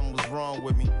like something was wrong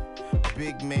with me.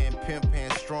 Big man, pimp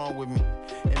hand strong with me.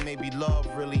 And maybe love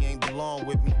really ain't belong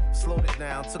with me. Slowed it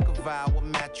down, took a vow of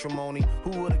matrimony.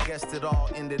 Who would've guessed it all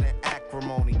ended in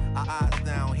acrimony? Our eyes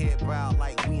down, head bowed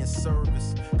like we in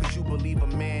service. 'Cause you believe a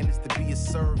man is to be a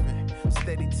servant.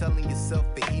 Steady telling yourself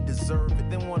that he deserve it.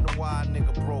 Then wonder why a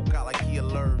nigga broke out like he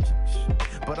allergic.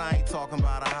 But I ain't talking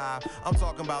about a high. I'm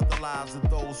talking about the lives of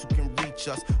those who can reach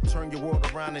us. Turn your world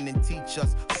around and then teach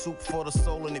us. Soup for the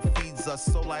soul and it feeds us.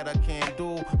 So light I can't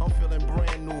do. I'm feeling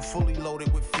brand new, fully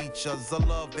loaded with features. A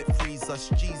love that frees us,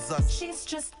 Jesus. She's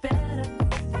just better.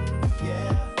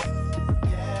 Yeah,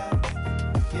 yeah,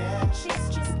 yeah. She's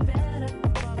just better.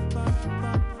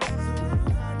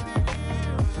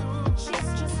 She's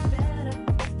just better.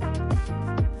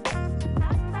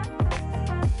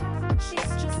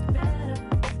 She's just better.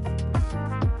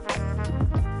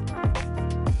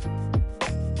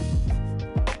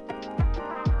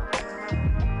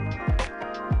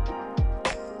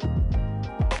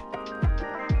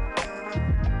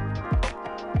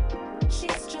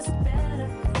 She's just better.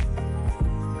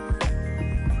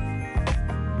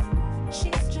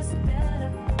 She's just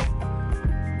better.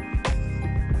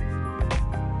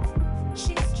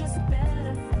 She's just better.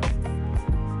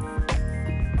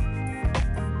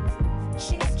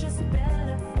 She's just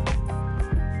better.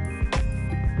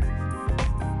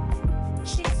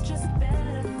 She's just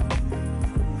better.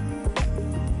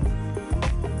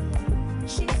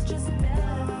 She's just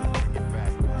better. Get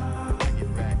back,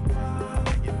 get back,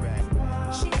 get back.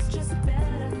 She's just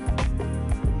better.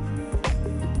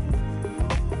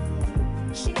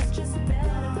 She's just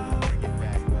better. Get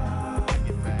back,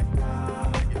 get back,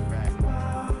 get back,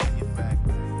 get back.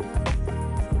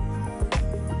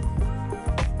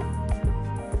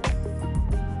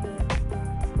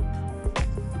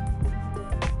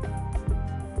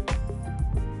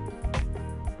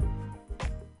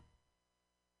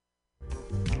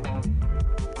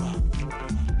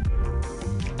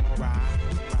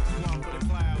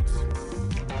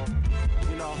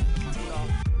 You know,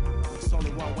 it's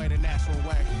only one way, the natural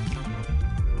way.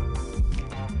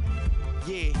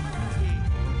 Yeah.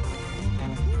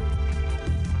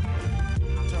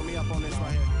 Turn me up on this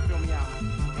right here. Fill me out.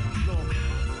 Look.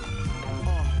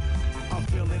 I'm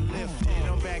feeling lifted.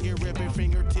 I'm bagging, ripping,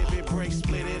 fingertip it, break,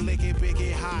 split it, lick it, big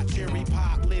it, hot, cherry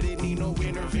pop, lit it, need no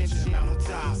intervention. I'm on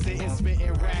top, sitting,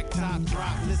 spitting, rack top,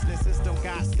 drop. Listening system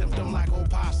got symptom like old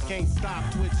pops, can't stop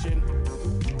twitching.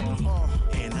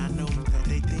 And I know that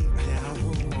they think that I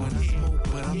roll when I smoke,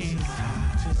 but I'm just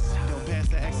high. Don't pass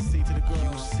the ecstasy to the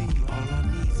girl. You see, all I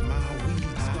need's my weed.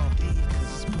 Smoke D,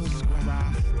 'cause it's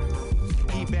prescribed.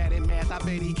 He bad at math, I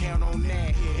bet he count on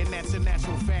that. And that's It's a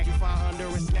natural fact. You find under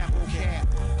a Snapple cap.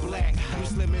 Black, you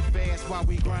slim and fast while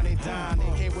we grind and dine.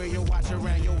 And can't wear your watch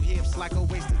around your hips like a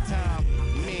waste of time.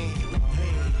 Man,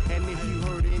 hey. And if you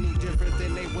heard any different,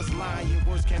 then they was lying. Your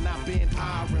words cannot bend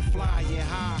iron, flying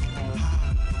high.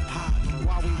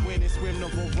 While we win and swim the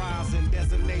horizon,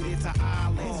 designated to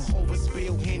islands.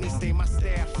 Overspill Henny, stay my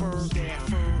Stafford.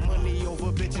 Money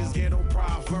over bitches, ghetto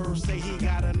proverbs. Say he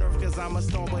got a nerve cause I'm a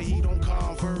stone, but he don't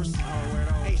converse.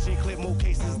 Haitian clip more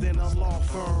cases than a law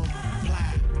firm.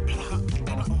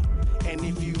 And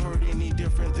if you heard any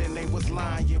different, then they was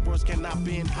lying. Your words cannot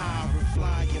bend iron,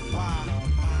 flying by.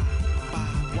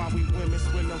 While we women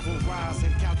swim the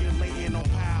horizon, calculating on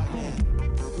power.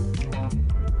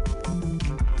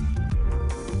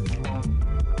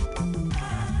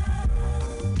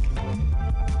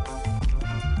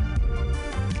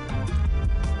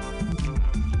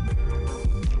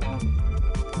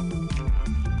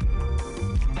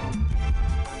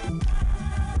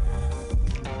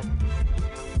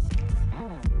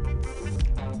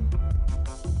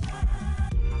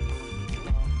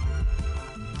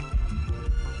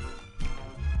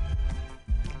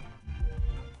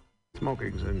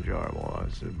 Smoking's enjoyable. I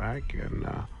sit back and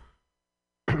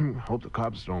hope the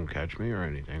cops don't catch me or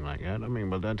anything like that. I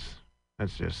mean, but that's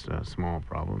just a small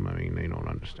problem. I mean, they don't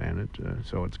understand it,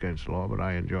 so it's against law, but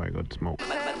I enjoy good smoke.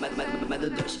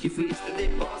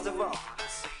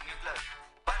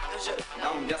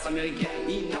 Ambiance américaine,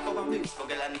 il n'en faut pas plus pour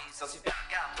que la nuit soit super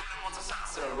calme. Tout le monde se sent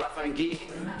sur le rap funky.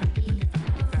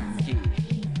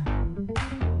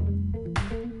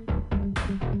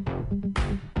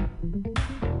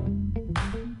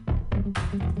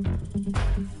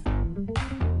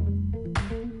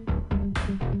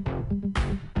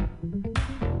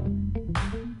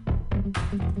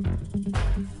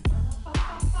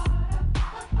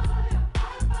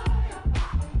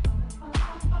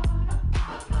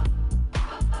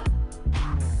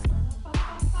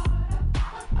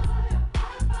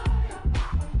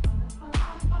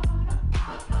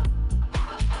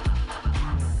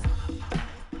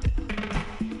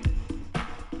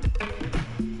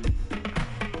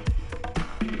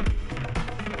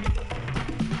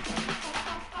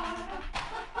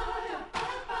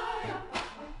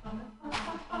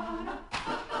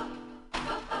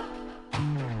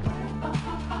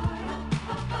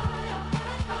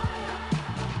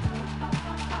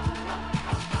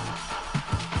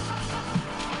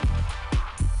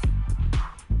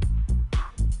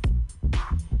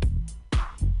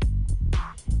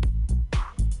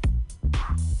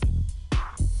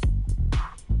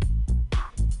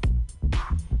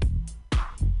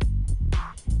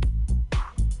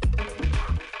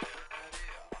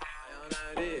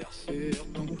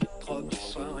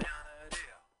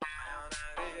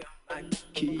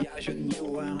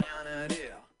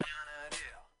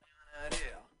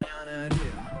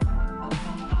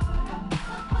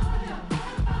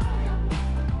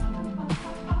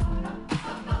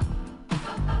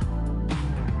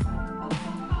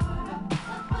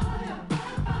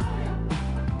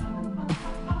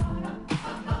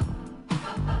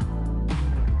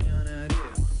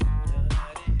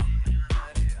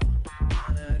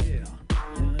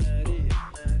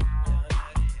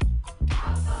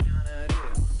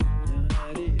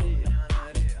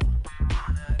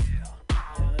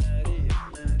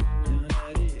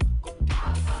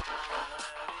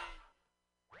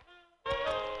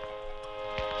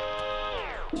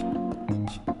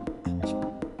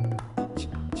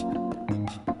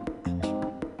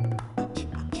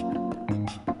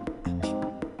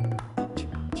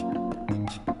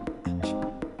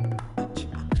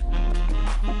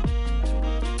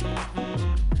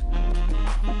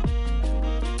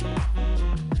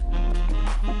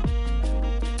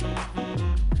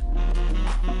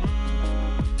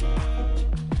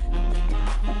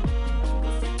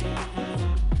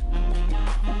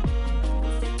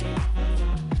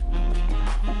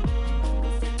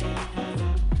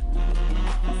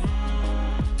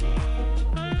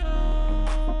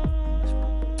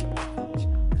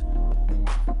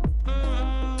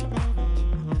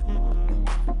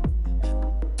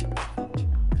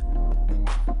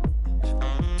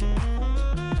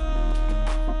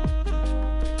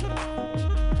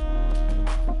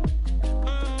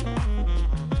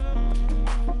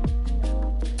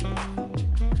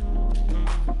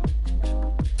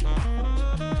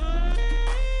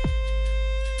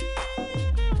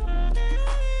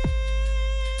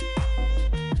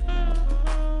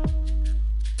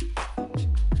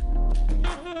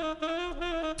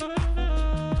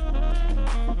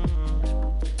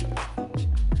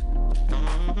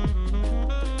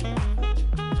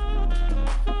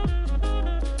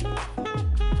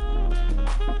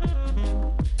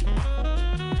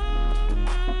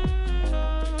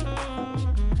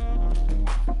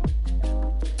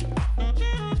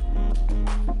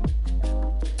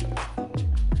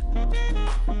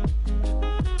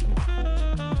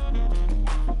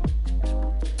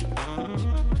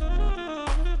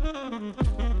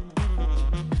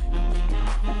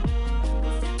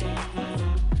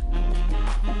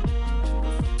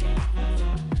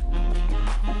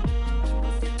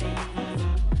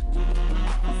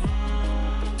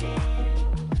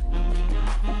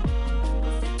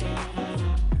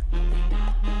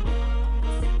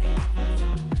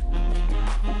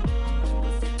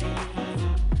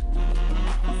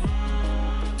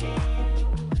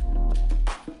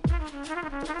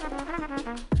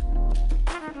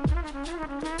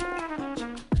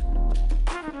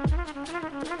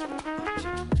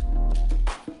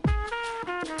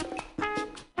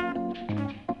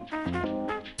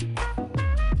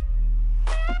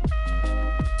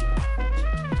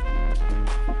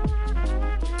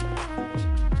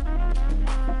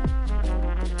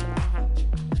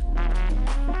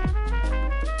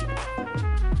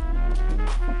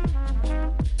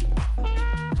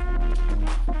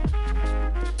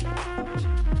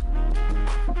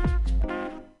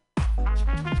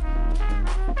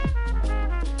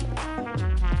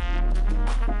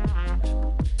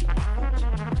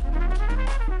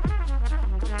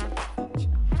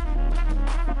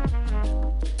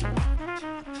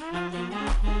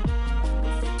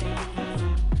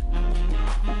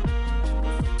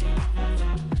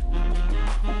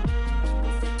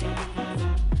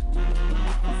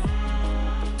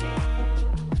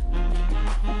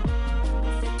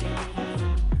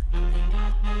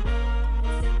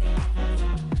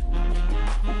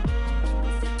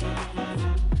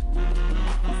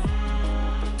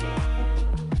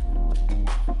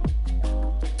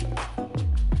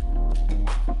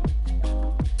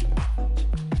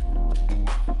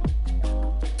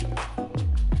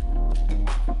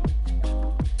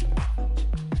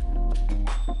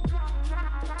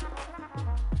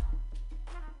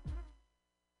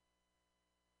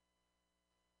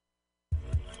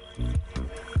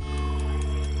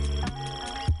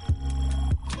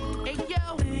 Hey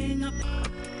yo.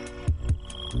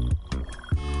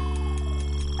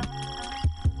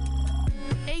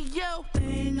 Hey yo,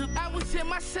 I was in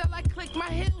my cell, I clicked my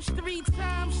heels 3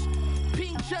 times.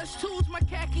 Pink just tools, my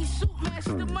khaki suit,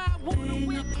 mastermind, water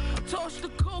whip. Toss the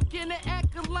coke in the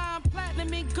Acaline,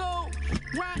 platinum and gold.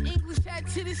 Rhyme English hat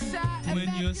to the side,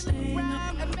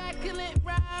 immaculate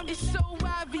rhyme. It's so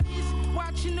obvious,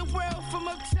 watching the world from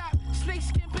up top.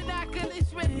 Snakeskin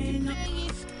binoculars, red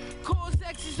companions. Cause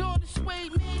X's on the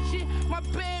suede mansion. My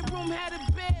bedroom had a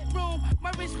bedroom,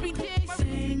 my wrist be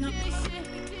dancing.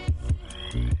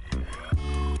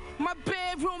 My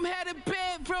bedroom had a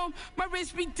bedroom, my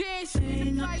wrist be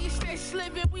dancing. The fire stash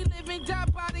living, we living down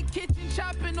by the kitchen,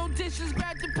 chopping no dishes,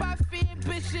 grab the pot for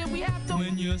ambition. We have to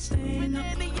when you're in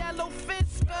the yellow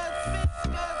fiskers.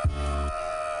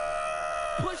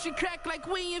 Push and crack like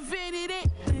we invented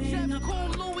it. Chef Cool,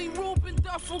 Louis, Ruben,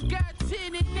 Duffel got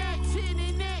 10 in that.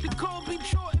 The Kobe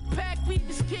Jordan pack, we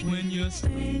just kick when you're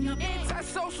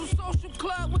anti-social, social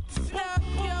club with the snub,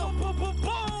 yo.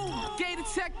 Gay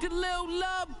detective, Lil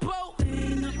Love Boat.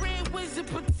 Red Wizard,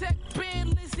 protect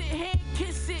band, lizard, hand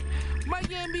kiss it.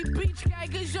 Miami Beach,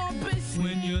 Geiger's on biscuit.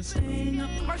 When you're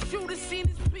my shooter seen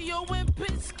his P.O. and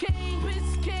Biscayne.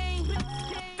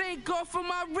 Thank God for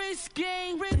my wrist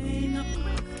game.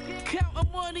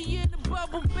 Counting money in the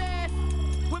bubble bath.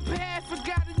 Whip half, I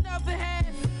got another half.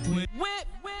 Whip,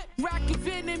 rocket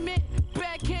venomant.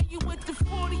 Backhand you with the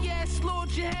 40 ass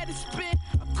Lord, you had to spin.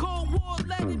 A Cold War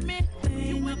letterman.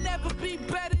 You would never be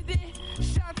better than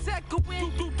shots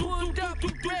echoing. Pulled up,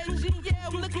 Reggie, yeah,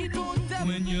 I'm looking on devil.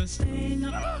 When you're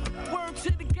word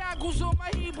to the goggles on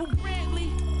my Hebrew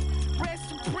Brantley. Red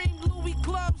Supreme Louis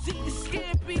gloves, eating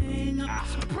scampi.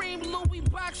 Supreme Louis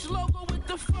box logo with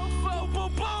the fofo. The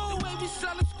way we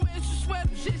sellin' squares, you swear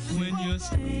them shits is when you're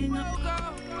logo.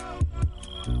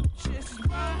 Shits is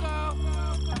logo.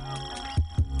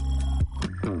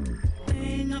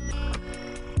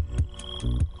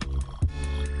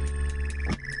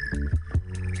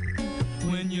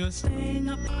 When you're staying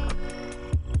up.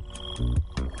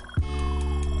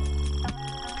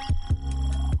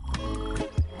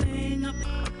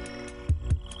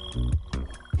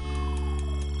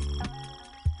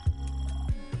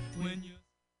 When you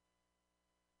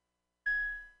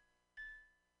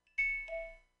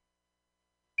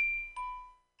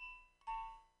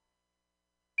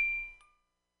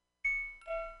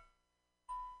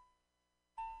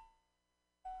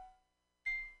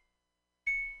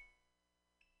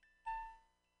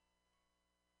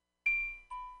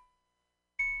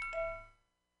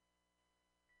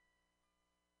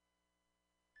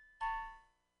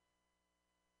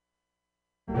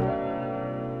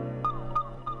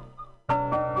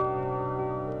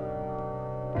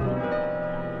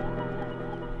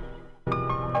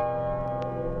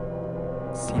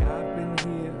See, I've been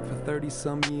here for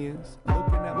 30-some years,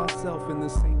 looking at myself in the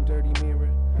same dirty mirror.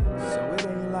 So it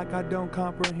ain't like I don't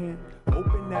comprehend.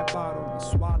 Open that bottle and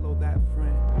swallow that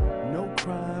friend. No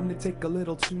crime to take a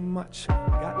little too much.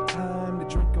 Got time to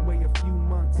drink away a few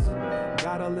months.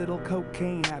 Got a little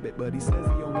cocaine habit, but he says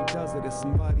he only does it if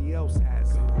somebody else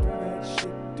has it.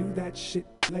 Do that shit,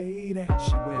 lady.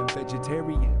 She went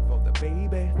vegetarian for the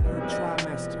baby. 3rd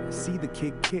trimester, see the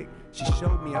kid kick. She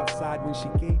showed me outside when she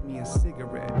gave me a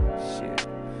cigarette. Shit,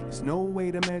 there's no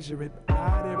way to measure it.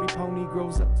 Not every pony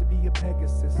grows up to be a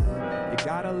Pegasus. You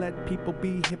gotta let people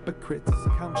be hypocrites.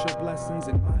 Count your blessings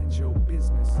and mind your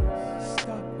business.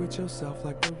 Stuck with yourself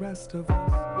like the rest of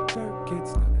us. Dirt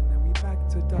gets done and then we back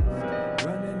to dust.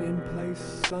 Running in place,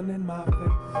 sun in my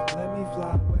face. Let me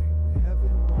fly away.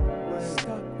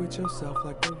 Stuck with yourself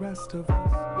like the rest of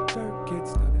us. Dirt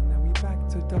gets done and then we back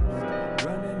to dust.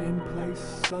 Running in place,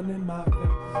 sun in my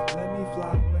face. Let me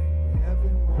fly away.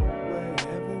 Heaven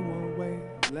won't wait.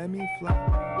 Let me fly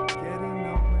away. Getting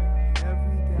nowhere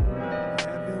every day.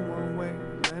 Heaven won't wait.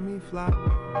 Let me fly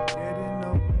away. Getting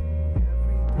nowhere.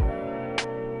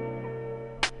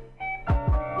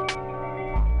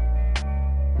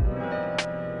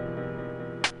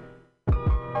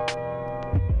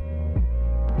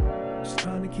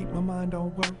 Keep my mind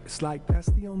on work. It's like that's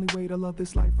the only way to love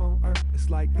this life on earth. It's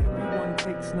like everyone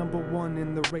takes number 1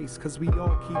 in the race, cause we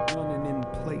all keep running in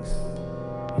place.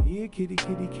 Yeah, kitty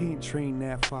can't train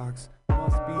that fox.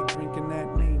 Must be drinking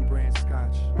that name brand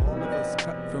scotch. All of us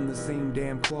cut from the same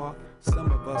damn cloth.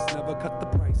 Some of us never cut the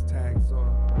price tags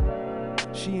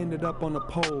off. She ended up on a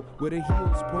pole with her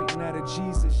heels pointing at a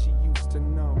Jesus she used to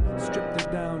know. Stripped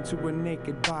her down to her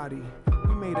naked body.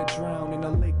 We made her drown in a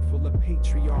lake full of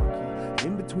patriarchy.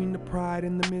 In between the pride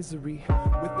and the misery,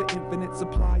 with the infinite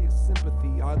supply of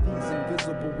sympathy, are these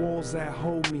invisible walls that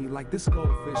hold me like this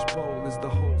goldfish bowl is the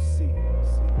whole sea.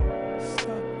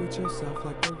 Stuck with yourself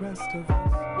like the rest of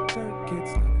us. Dirt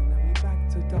gets done and then we back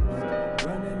to dust.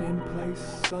 Running in place,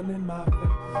 sun in my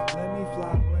face. Let me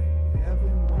fly away,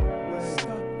 heaven won't wait.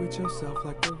 Stuck with yourself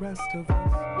like the rest of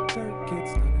us. Dirt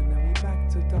gets done and then we back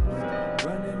to dust.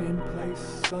 Running in place,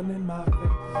 sun in my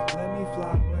face. Let me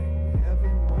fly away,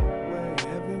 heaven won't wait.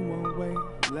 Heaven won't wait,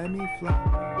 let me fly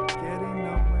away. Getting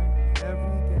away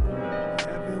every day.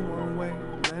 Heaven won't wait,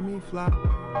 let me fly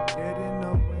away. Getting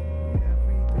away.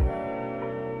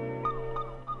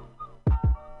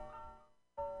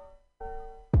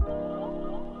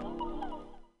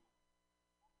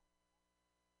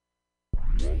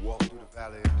 Walk through the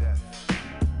valley of death.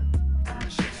 I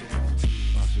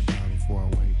should die before I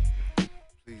wake.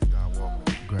 Please die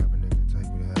walking. Grab a nigga and take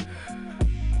me to heaven.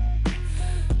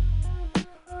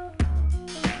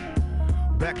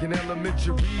 Back in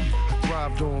elementary, I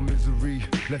thrived on misery.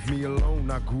 Left me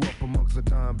alone, I grew up amongst a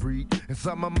dying breed.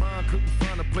 Inside my mind, couldn't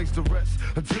find a place to rest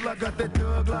until I got that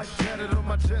thug like tatted on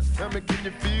my chest. Tell me, can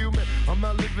you feel me? I'm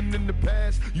not living in the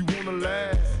past, you wanna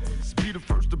last. Be the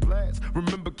first to blast.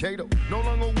 Remember Cato, no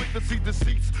longer with the seat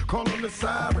deceits. Call on the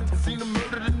sirens, seen them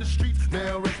murdered in the streets.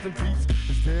 Now rest in peace.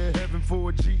 Is there heaven for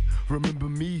a G? Remember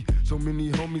me, so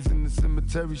many homies in the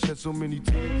cemetery shed so many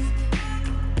tears.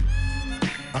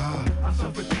 I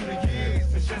suffered through the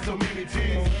years and shed so many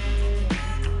tears.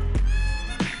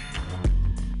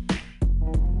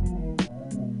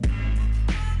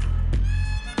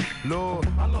 Lord,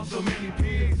 I lost so many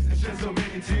peers and shed so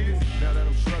many tears. Now that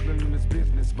I'm struggling in this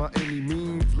business, by any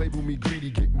means, label me greedy,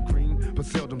 getting green, but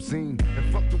seldom seen.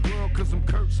 And fuck the world, cause I'm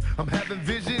cursed. I'm having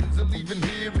visions of leaving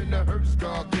here in the hearse.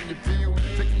 God, can you feel me?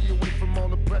 Take me away from all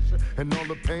the pressure and all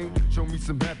the pain. Show me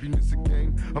some happiness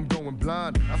again. I'm going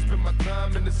blind. I spend my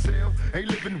time in the cell, ain't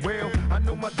living well. I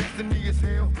know my destiny is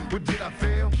hell, but did I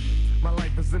fail? My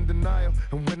life is in denial,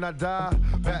 and when I die,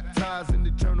 baptized in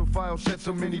eternal fire, shed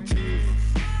so many tears.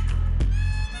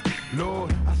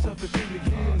 Lord, I suffered through the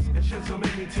years and shed so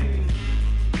many tears.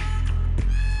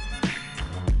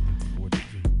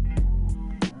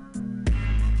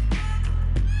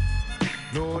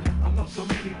 Lord, I lost so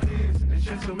many peers and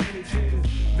shed so many tears.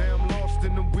 Now I'm lost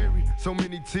and I'm weary, so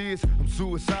many tears. I'm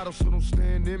suicidal, so don't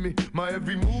stand in me. My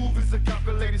every move is a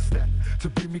calculated step to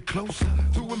bring me closer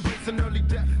to embracing early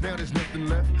death. Now there's nothing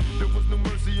left. There was no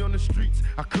mercy on the streets.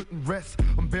 I couldn't rest.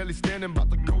 I'm barely standing, about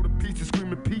to go to pieces,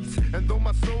 screaming peace. And though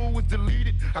my soul was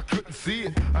deleted, I couldn't see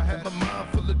it. I had my mind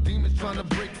full of demons trying to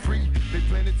break free. They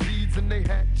planted seeds and they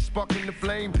hatched, sparking the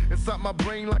flame inside my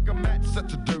brain like a match.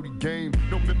 Such a dirty game.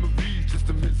 No memories, just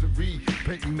a misery.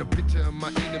 Painting a picture of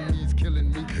my enemies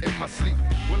killing me in my sleep.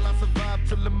 Will I survive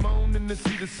till the morning to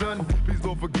see the sun? Please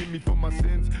Lord forgive me for my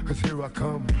sins, cause here I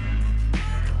come.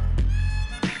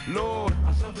 Lord,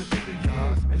 I suffered through the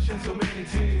years and shed so many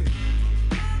tears.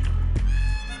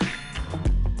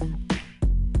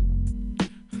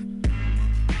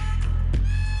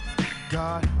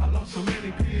 God, I lost so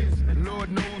many peers, and Lord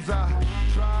knows I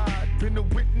tried. Been a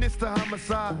witness to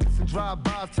homicides and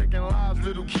drive-bys taking lives,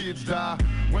 little kids die.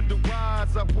 Wonder why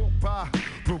as I walk by,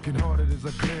 broken hearted as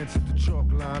I glance at the chalk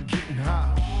line, getting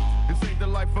high. This ain't the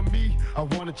life for me, I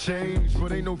wanna change,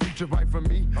 but ain't no future right for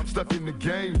me. I'm stuck in the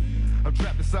game, I'm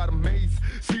trapped inside a maze.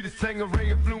 See this Tangeray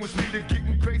influence me to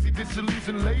getting crazy,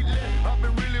 disillusioned lately. I've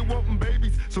been really wanting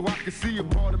babies, so I can see a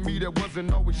part of me that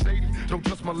wasn't always shady. Don't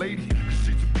trust my lady, cause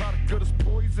she's a product of this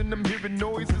poison. I'm hearing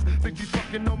noises, think she's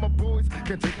fucking on my boys,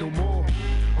 can't take no more.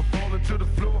 I'm falling to the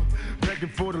floor, begging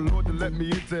for the Lord to let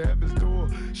me into heaven's door.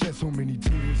 Shed so many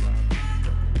tears.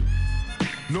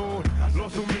 Lord, I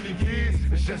lost so many years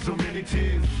and shed so many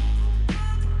tears.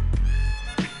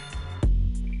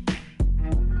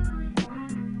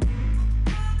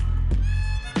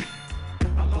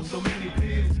 I lost so many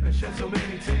peers and shed so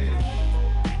many tears.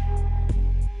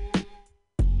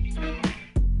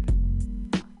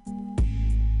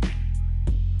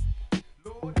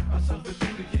 Lord, I suffered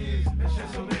through the years and shed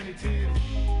so many tears.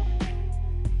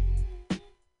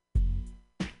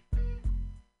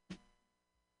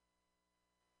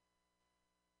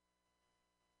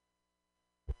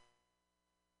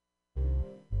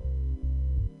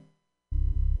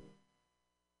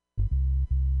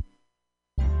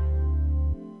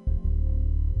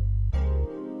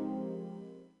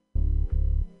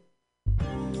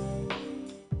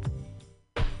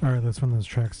 Alright, let's run those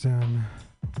tracks down.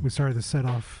 We started the set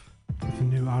off with the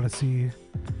new Odyssey,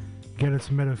 Get It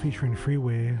to Meadow featuring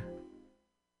Freeway.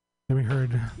 Then we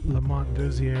heard Lamont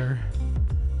Dozier,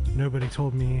 Nobody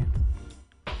Told Me,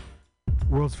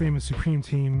 world's famous Supreme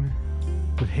Team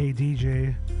with Hey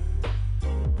DJ,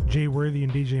 Jay Worthy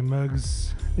and DJ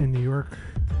Muggs in New York.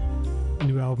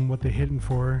 New album, What They Hittin'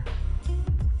 For.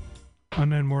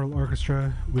 Unknown Mortal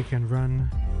Orchestra, Weekend Run.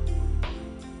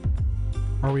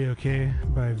 Are We Okay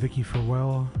by Vicky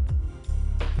Farwell.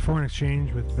 The Foreign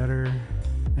Exchange with Better.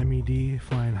 MED,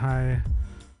 Flying High.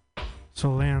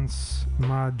 Solance,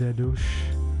 Ma Dedouche.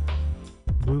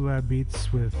 Blue Lab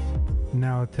Beats with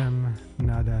Now Tem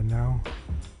Nada Now.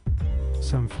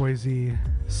 Some Foisey,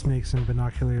 Snakes and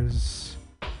Binoculars.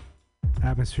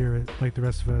 Atmosphere, Like the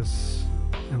Rest of Us.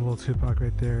 And a little Tupac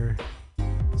right there.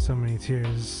 So Many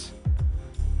Tears.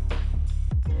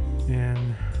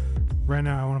 And right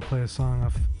now I want to play a song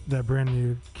off that brand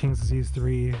new King's Disease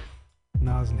 3,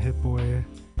 Nas and Hit Boy.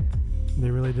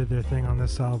 They really did their thing on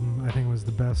this album. I think it was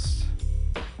the best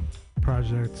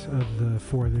project of the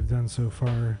 4 they've done so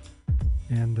far.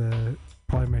 And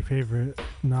probably my favorite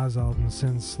Nas album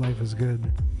since Life Is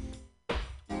Good.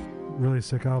 Really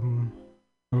sick album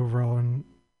overall, and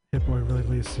Hit Boy really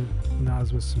laced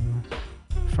Nas with some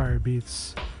fire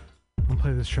beats. I'm gonna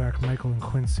play this track, Michael and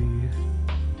Quincy.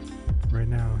 Right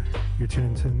now, you're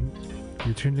tuned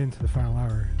into the final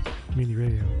hour, Mutiny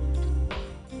Radio.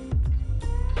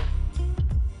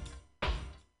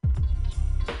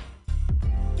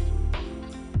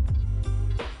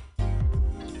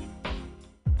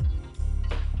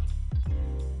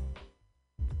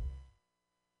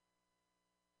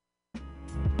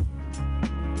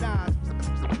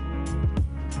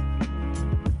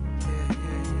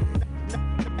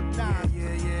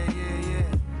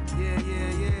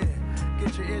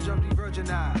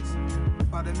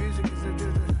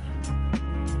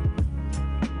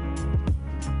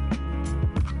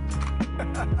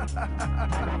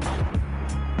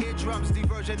 Eardrums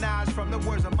diversionized from the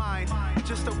words of mine.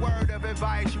 Just a word of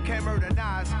advice, you can't murder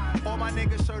Nas. All my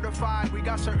niggas certified, we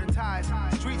got certain ties.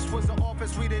 Streets was the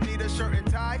office, we didn't need a shirt and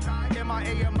tie.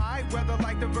 MI, weather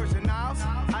like the Virgin Isles.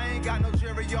 I ain't got no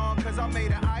jury on, cause I'm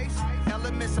made of ice.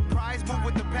 Element surprise, move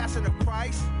with the passion of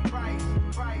Christ.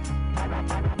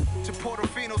 To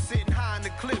Portofino sitting high on the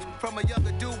cliff. From a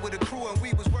younger dude with a crew and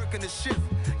we was working the shift.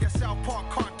 Yeah, South Park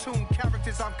cartoon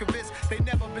characters, I'm convinced they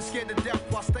never been scared to death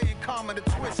while staying calm in the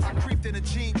twist. I creeped in a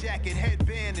jean jacket,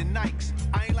 headband, and Nikes.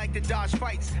 I ain't like to dodge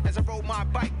fights as I rode my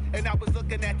bike. And I was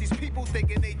looking at these people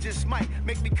thinking they just might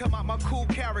make me come out my cool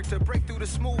character, break through the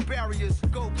smooth barriers,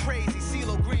 go crazy,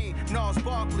 CeeLo Green, Nas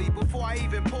Barkley. Before I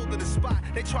even pulled to the spot,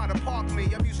 they try to park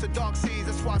me. I'm used to dark seas,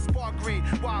 that's why I spark green.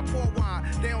 Why I pour wine,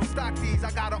 they don't stock these,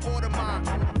 I gotta order mine.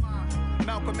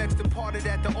 Malcolm X departed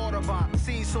at the Audubon.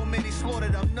 Seen so many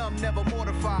slaughtered, I'm numb, never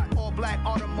mortified. All black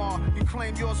Audemars, you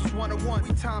claim yours was 101.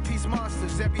 We timepiece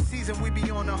monsters, every season we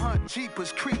be on the hunt.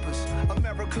 Jeepers, creepers,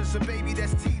 America's a baby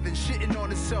that's teething, shitting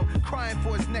on itself, crying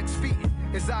for its next feet.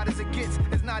 As odd as it gets,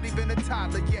 it's not even a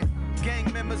toddler yet.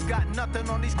 Gang members got nothing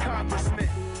on these congressmen.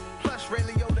 Plus Ray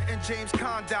Liotta and James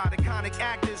Conrad, iconic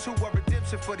actors who were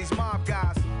redemption for these mob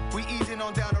guys. We easing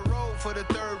on down the road for the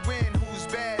third win. Who's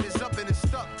bad is up and it's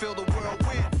stuck, feel the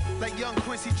whirlwind. Like young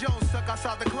Quincy Jones stuck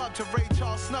outside the club to Ray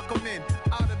Charles snuck him in.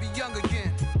 Ought to be young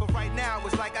again, but right now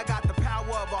it's like I got the power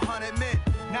of 100 men.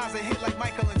 Now's a hit like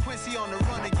Michael and Quincy on the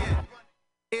run again.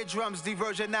 Eardrums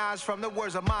diversionized from the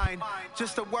words of mine.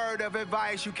 Just a word of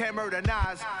advice, you can't murder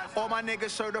Nas. All my niggas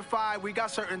certified, we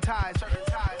got certain ties.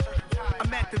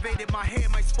 I'm activated, my hair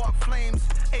might spark flames.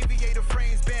 Aviator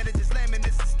frames, bandages,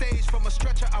 laminates the stage. From a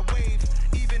stretcher I wave.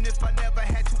 Even if I never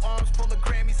had 2 arms full of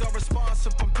Grammys or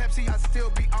responsive from Pepsi, I'd still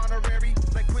be honorary.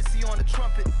 Like Quincy on the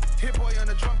trumpet, Hit Boy on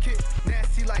the drum kit.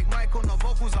 Nasty like Michael, no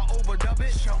vocals, I overdub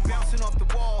it. Bouncing off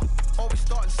the wall, always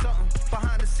starting something.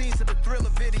 Behind the scenes of the Thriller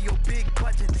video, big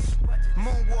budgets.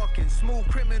 Moonwalking, smooth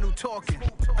criminal talking.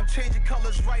 I'm changing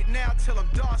colors right now till I'm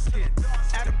dark skinned.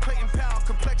 Adam Clayton Powell,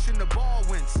 complexion the ball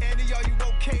wins. Andy, are you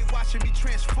okay watching me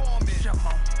transforming?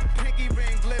 Pinky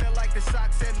ring glitter like the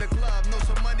socks and the glove. Know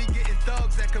some money getting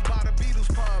thugs that could buy the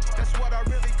Beatles pub. That's what I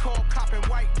really call copping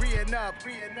white, reeing up.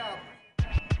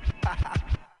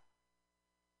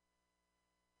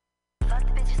 Fuck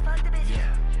the bitches, fuck the bitches.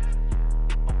 Yeah.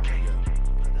 Okay.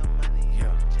 Put the money.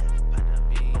 Yeah. Put the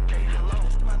beat. Okay. Hello.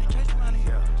 Chase money. Chase money.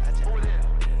 Yeah. Over there.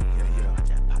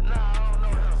 Yeah. Nah, I don't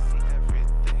know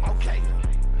him. Okay.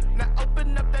 Now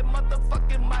open up that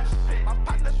motherfucking my shit. My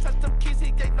partner touched them keys, he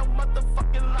ain't no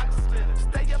motherfucking lock.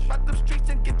 Stay up out them streets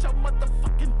and get your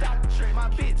motherfucking doctrine. My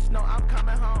bitch, no, I'm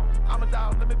coming home. I'm a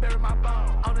dog, let me bury my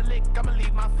bone. On the lick, I'ma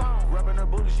leave my phone. Rubbing her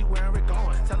booty, she wearing Rick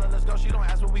Owens. Tell her let's go, she don't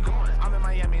ask where we going. I'm in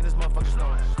Miami and this motherfucker's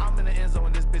snowing. I'm in the end zone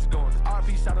and this bitch going.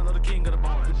 RP shout out to the king of the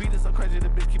bone. The beat is so crazy, the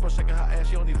bitch keep on shaking her ass,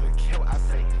 she don't even care what I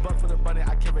say. But for the bunny,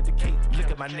 I carry the cake.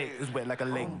 Lick up my neck is wet like a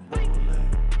lake. I'm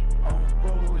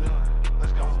rolling.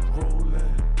 Let's go. I'm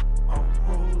rolling. I'm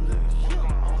rolling.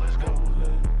 Let's go.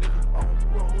 I'm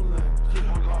rolling.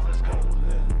 Let's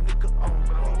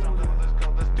go.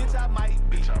 Bitch, I might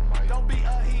be. Don't be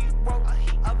a hero.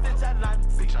 A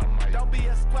vigilante. Don't be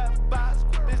a square boss.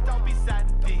 Bitch, don't be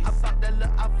sandy. I bought that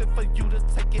little outfit for you to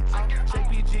take it off.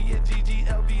 JPG and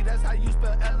GGLV, that's how you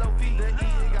spell LOV. The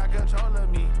E ain't got control of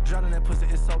me. Drowning that pussy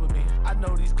is sober me. I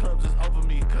know these clubs is over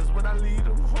me. Cause when I leave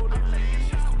them, before they leave, it's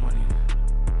just the money.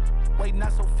 Wait,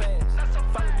 not so fast.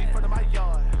 Follow me in front of my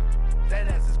yard. That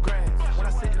ass is grass. When I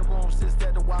sit in the room, sit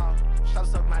there the wild. Try to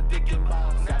suck my dick and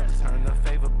balls. Gotta return the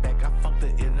favor back. I fucked her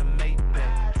in the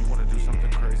Maybach. You wanna do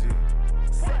something crazy?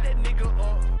 Set that nigga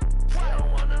up. I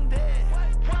don't want him dead.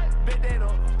 Bet that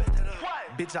up.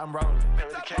 Bitch, I'm rolling.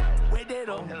 Wait that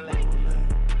up.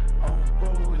 I'm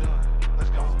rolling. Let's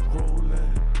go. I'm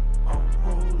rolling. I'm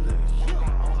rolling.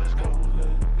 Let's go.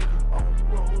 I'm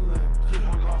rolling.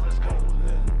 Let's go.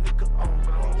 Nigga, I'm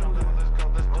rolling. Let's go.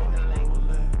 Let's do it.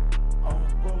 I'm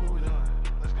rolling.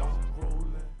 Let's go. I'm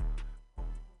rolling.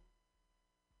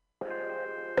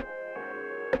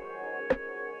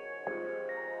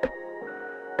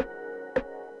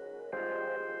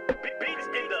 Beats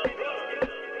in the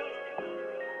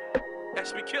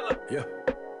Ashby Killer. Yeah.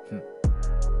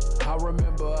 I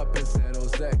remember up in San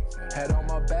Jose, had all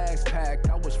my bags packed,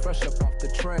 I was fresh up off the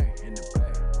train. In the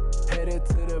bay. Headed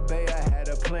to the bay, I had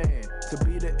a plan to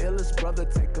be the illest brother,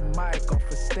 take a mic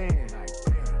off a stand.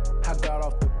 I got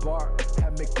off the bar,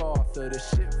 had MacArthur, the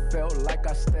shit felt like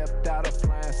I stepped out of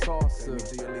flying saucer.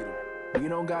 We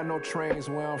don't got no trains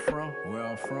where I'm from.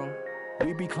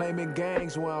 We be claiming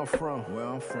gangs where I'm from.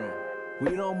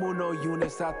 We don't move no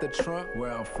units out the trunk.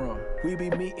 Where I'm from. We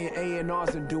be meeting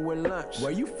A&Rs and doing lunch.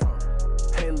 Where you from?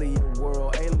 Alien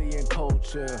world, alien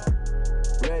culture.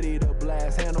 Ready to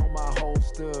blast, hand on my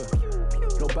holster.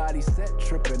 Nobody set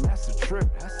tripping, that's a trip.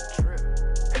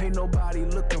 Ain't nobody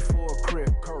looking for a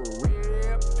crib.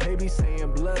 They be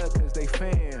saying blood cause they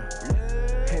fan.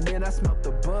 And then I smelt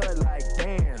the bud like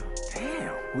damn.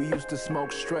 We used to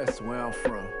smoke stress where I'm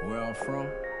from.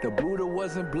 The Buddha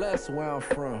wasn't blessed where I'm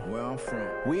from.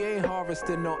 We ain't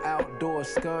harvesting no outdoor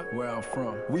skunk where I'm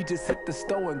from. We just hit the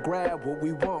store and grab what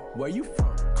we want. Where you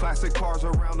from? Classic cars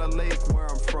around the lake where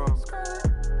I'm from.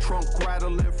 Trunk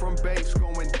rattling from bass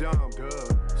going dumb.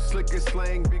 Slickest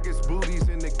slang, biggest booties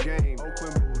in the game.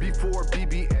 Before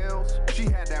BBLs, she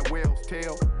had that whale's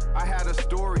tail. I had a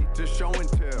story to show and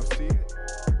tell.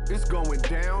 It's going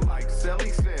down like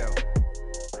Selly Sale.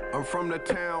 I'm from the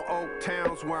town, Oak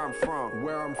Town's where I'm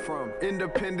from.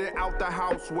 Independent out the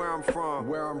house where I'm from.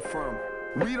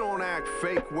 We don't act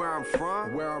fake where I'm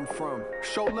from.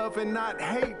 Show love and not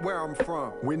hate where I'm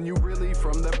from. When you really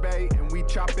from the Bay and we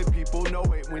chop it, people know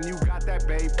it. When you got that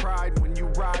Bay pride, when you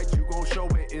ride, you gon' show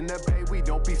it. In the Bay, we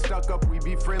don't be stuck up, we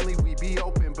be friendly, we be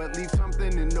open. But leave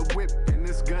something in the whip and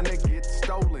it's gonna get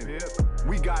stolen.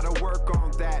 We gotta work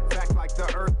on that. Fact like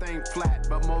the earth ain't flat,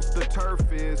 but most the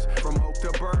turf is. From Oak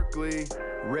to Berkeley,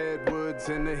 redwoods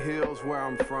in the hills where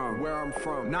I'm from.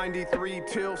 93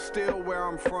 till still where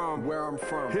I'm from.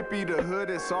 Hippie to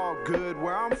hood, it's all good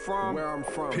where I'm from.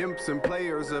 Pimps and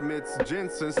players amidst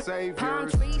gents and saviors. Palm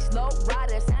trees, slow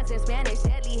riders, signs in Spanish,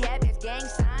 deadly habits, gang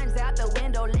signs out the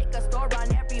window, liquor store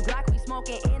on every block. We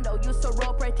smoking Indo, used to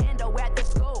roll pretendo at the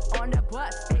school on the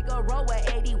bus. Bigger row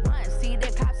at 81, see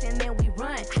the cops and then we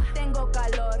run. Tengo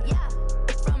calor, yeah,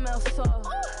 from El Sol.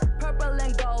 Purple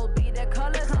and gold be the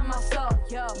colors of my soul.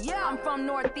 Yo, yeah, I'm from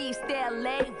Northeast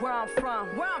LA, where I'm from.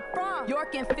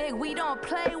 York and Fig, we don't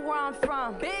play where I'm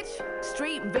from. Bitch,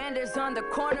 street vendors on the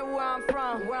corner where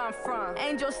I'm from.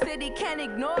 Angel City, can't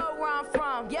ignore where I'm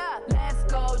from. Yeah, let's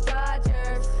go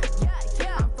Dodgers.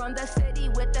 Yeah, I'm from the city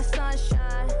with the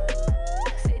sunshine.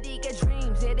 City get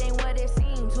dreams, it ain't what it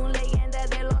seems. Un leyenda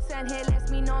de Los Angeles,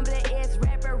 mi nombre is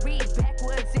Reverie.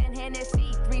 Backwoods in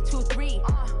Hennessy, 323.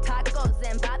 Tacos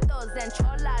and vatos and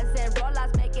cholas and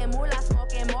rolas, making moolah,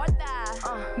 smoking morta.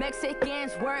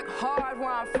 Mexicans work hard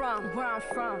where I'm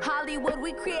from. Hollywood,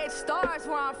 we create stars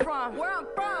where I'm from.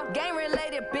 Gang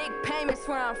related big payments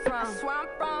where I'm from. That's where I'm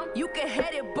from. You can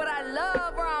hate it, but I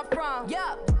love where I'm from.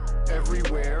 Yeah.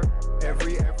 Everywhere,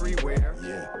 everywhere.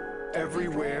 Yeah.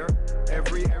 Everywhere,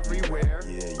 everywhere.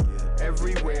 Yeah.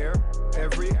 Everywhere,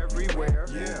 everywhere.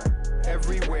 Yeah.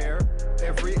 Everywhere,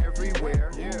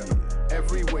 everywhere. Yeah.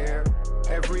 Everywhere,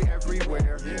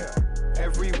 everywhere. Yeah.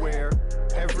 Everywhere,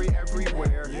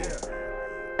 everywhere. Yeah.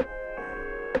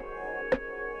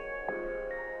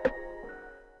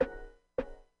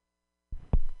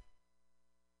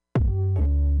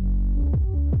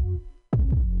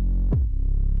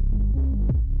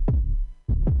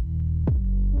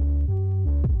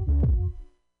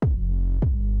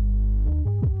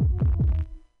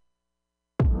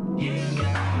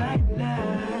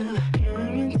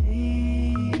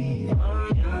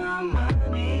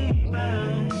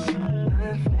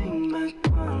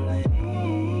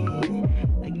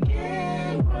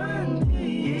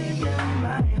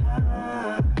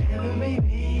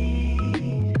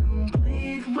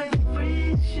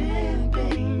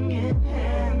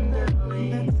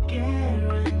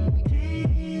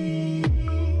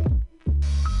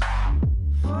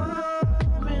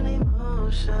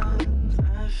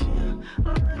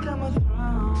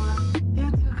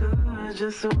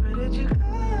 So where did you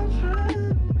come from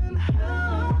and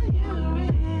how are you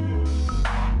really?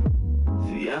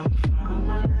 See, I'm from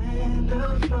a land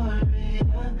of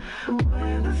Florida,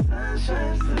 where the sun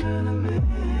shines through the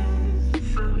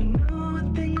mist. So we know what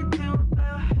thing you do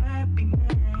about happiness.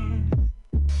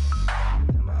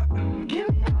 Give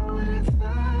me all of that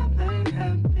southern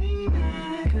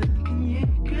happiness. 'Cause I can hear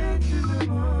your grits in the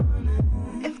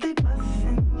morning. If they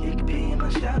bustin', you can be my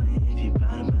shouty. If you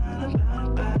bout it.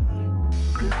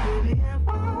 'Cause baby, I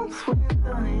won't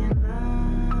swindle your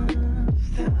love.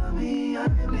 Just tell me I'll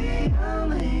be the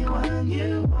only one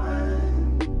you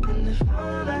want. And if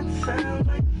all that sounds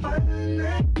like fun,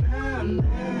 now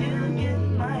you get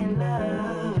my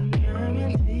love.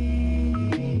 Guarantee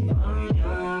for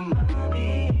your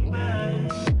money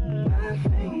back.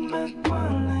 Nothing but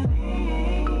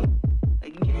quality. I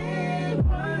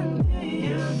guarantee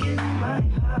you get my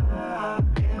heart.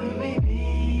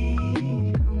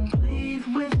 Baby, complete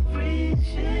with free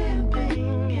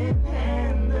shipping and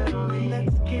handling.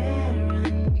 That's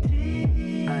guaranteed.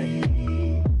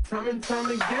 Time and time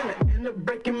again, I end up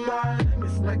breaking my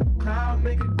limits. Like a cloud,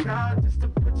 make a crowd just to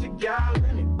put your gal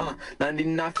in it.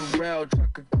 99 for real,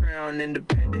 truck a crown,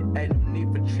 independent. Ain't no need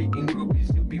for treating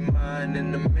groupies, you be mine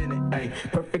in a minute. Ay,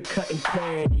 perfect cut and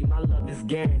clarity, my love is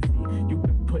guaranteed. You've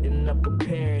been putting up with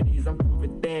parodies, I'm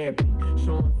proving therapy.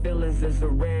 Showing feelings is a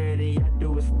rarity, I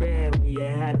do it sparingly.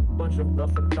 I had a bunch of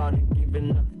love, I thought of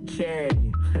giving up to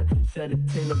charity. Shut it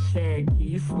tail of Cherokee,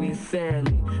 you sweet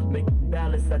Sally. Making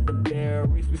balance at the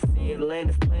berries. We see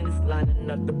Atlantis planets lining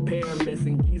up the pyramids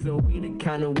and Giza. We the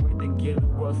kind of weird to give the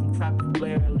world some type of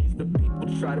flair. At least the people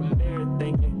try to mirror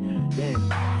thinking, damn,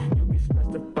 you be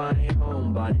stressed if I ain't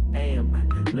home by the AM.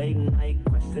 Late night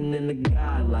questioning the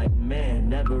God like, man,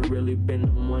 never really been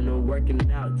the one to working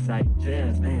out tight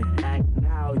jams. Man, act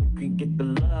now, you can get the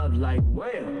love like,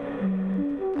 well.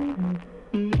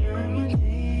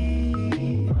 Guarantee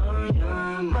for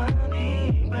your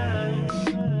money back.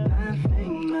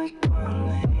 Nothing but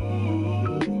quality.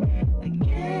 I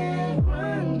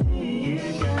guarantee you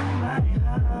got my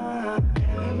heart.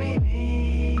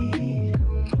 Baby,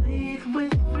 complete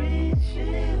with free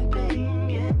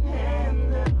shipping and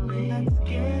handling. That's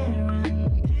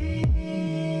guaranteed.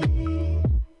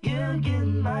 You get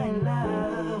my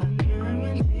love.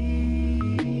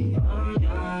 Guarantee for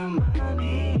your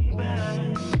money back.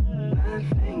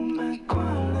 Nothing but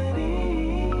quality.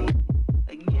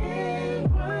 I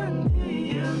guarantee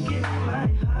you get my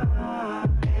heart.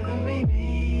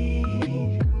 Baby,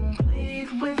 complete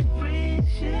with free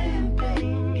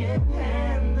shipping and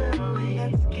handling.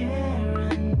 That's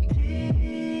guaranteed.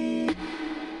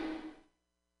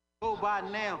 Go buy it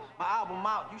now. My album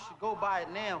out, you should go buy it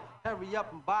now. Hurry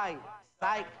up and buy it.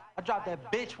 Psych, I drop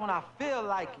that bitch when I feel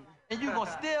like it. And you gon'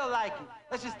 still like it.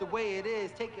 That's just the way it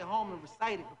is. Take it home and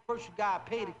recite it. But first you gotta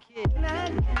pay the kid.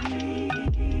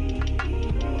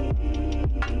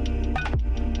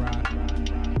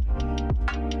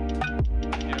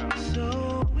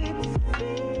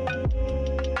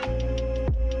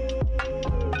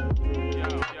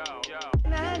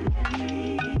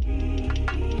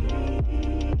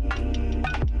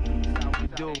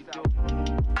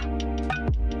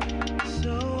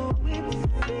 So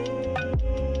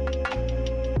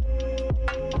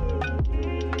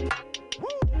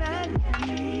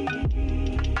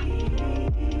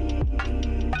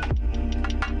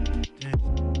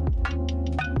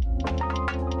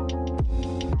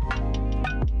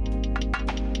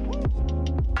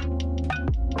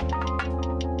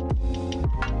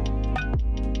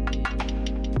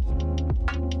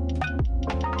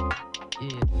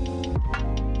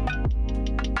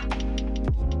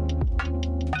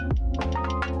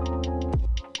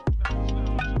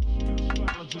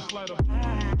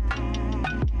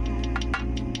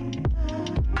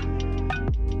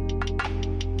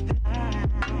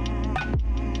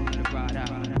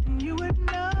you would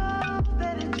know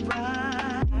that it's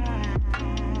right.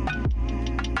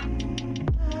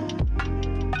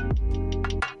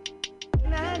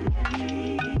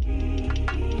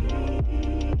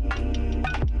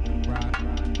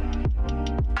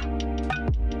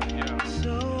 So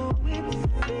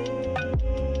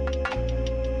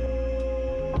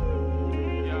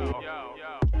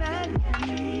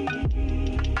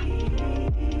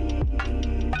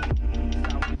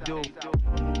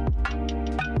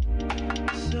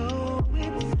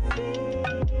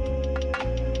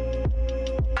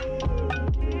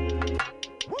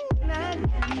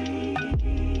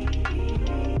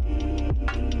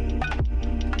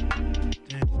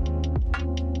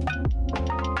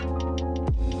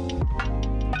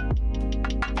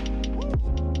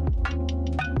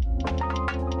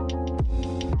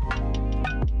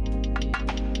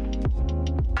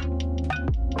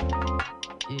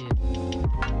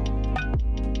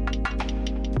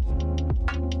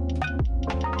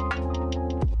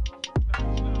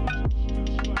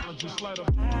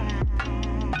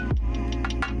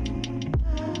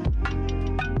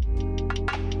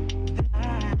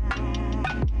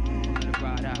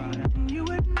You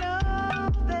would know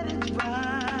that it's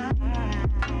right.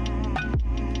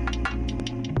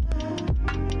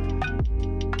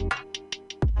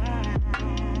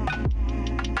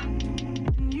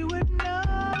 You would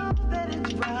know that it's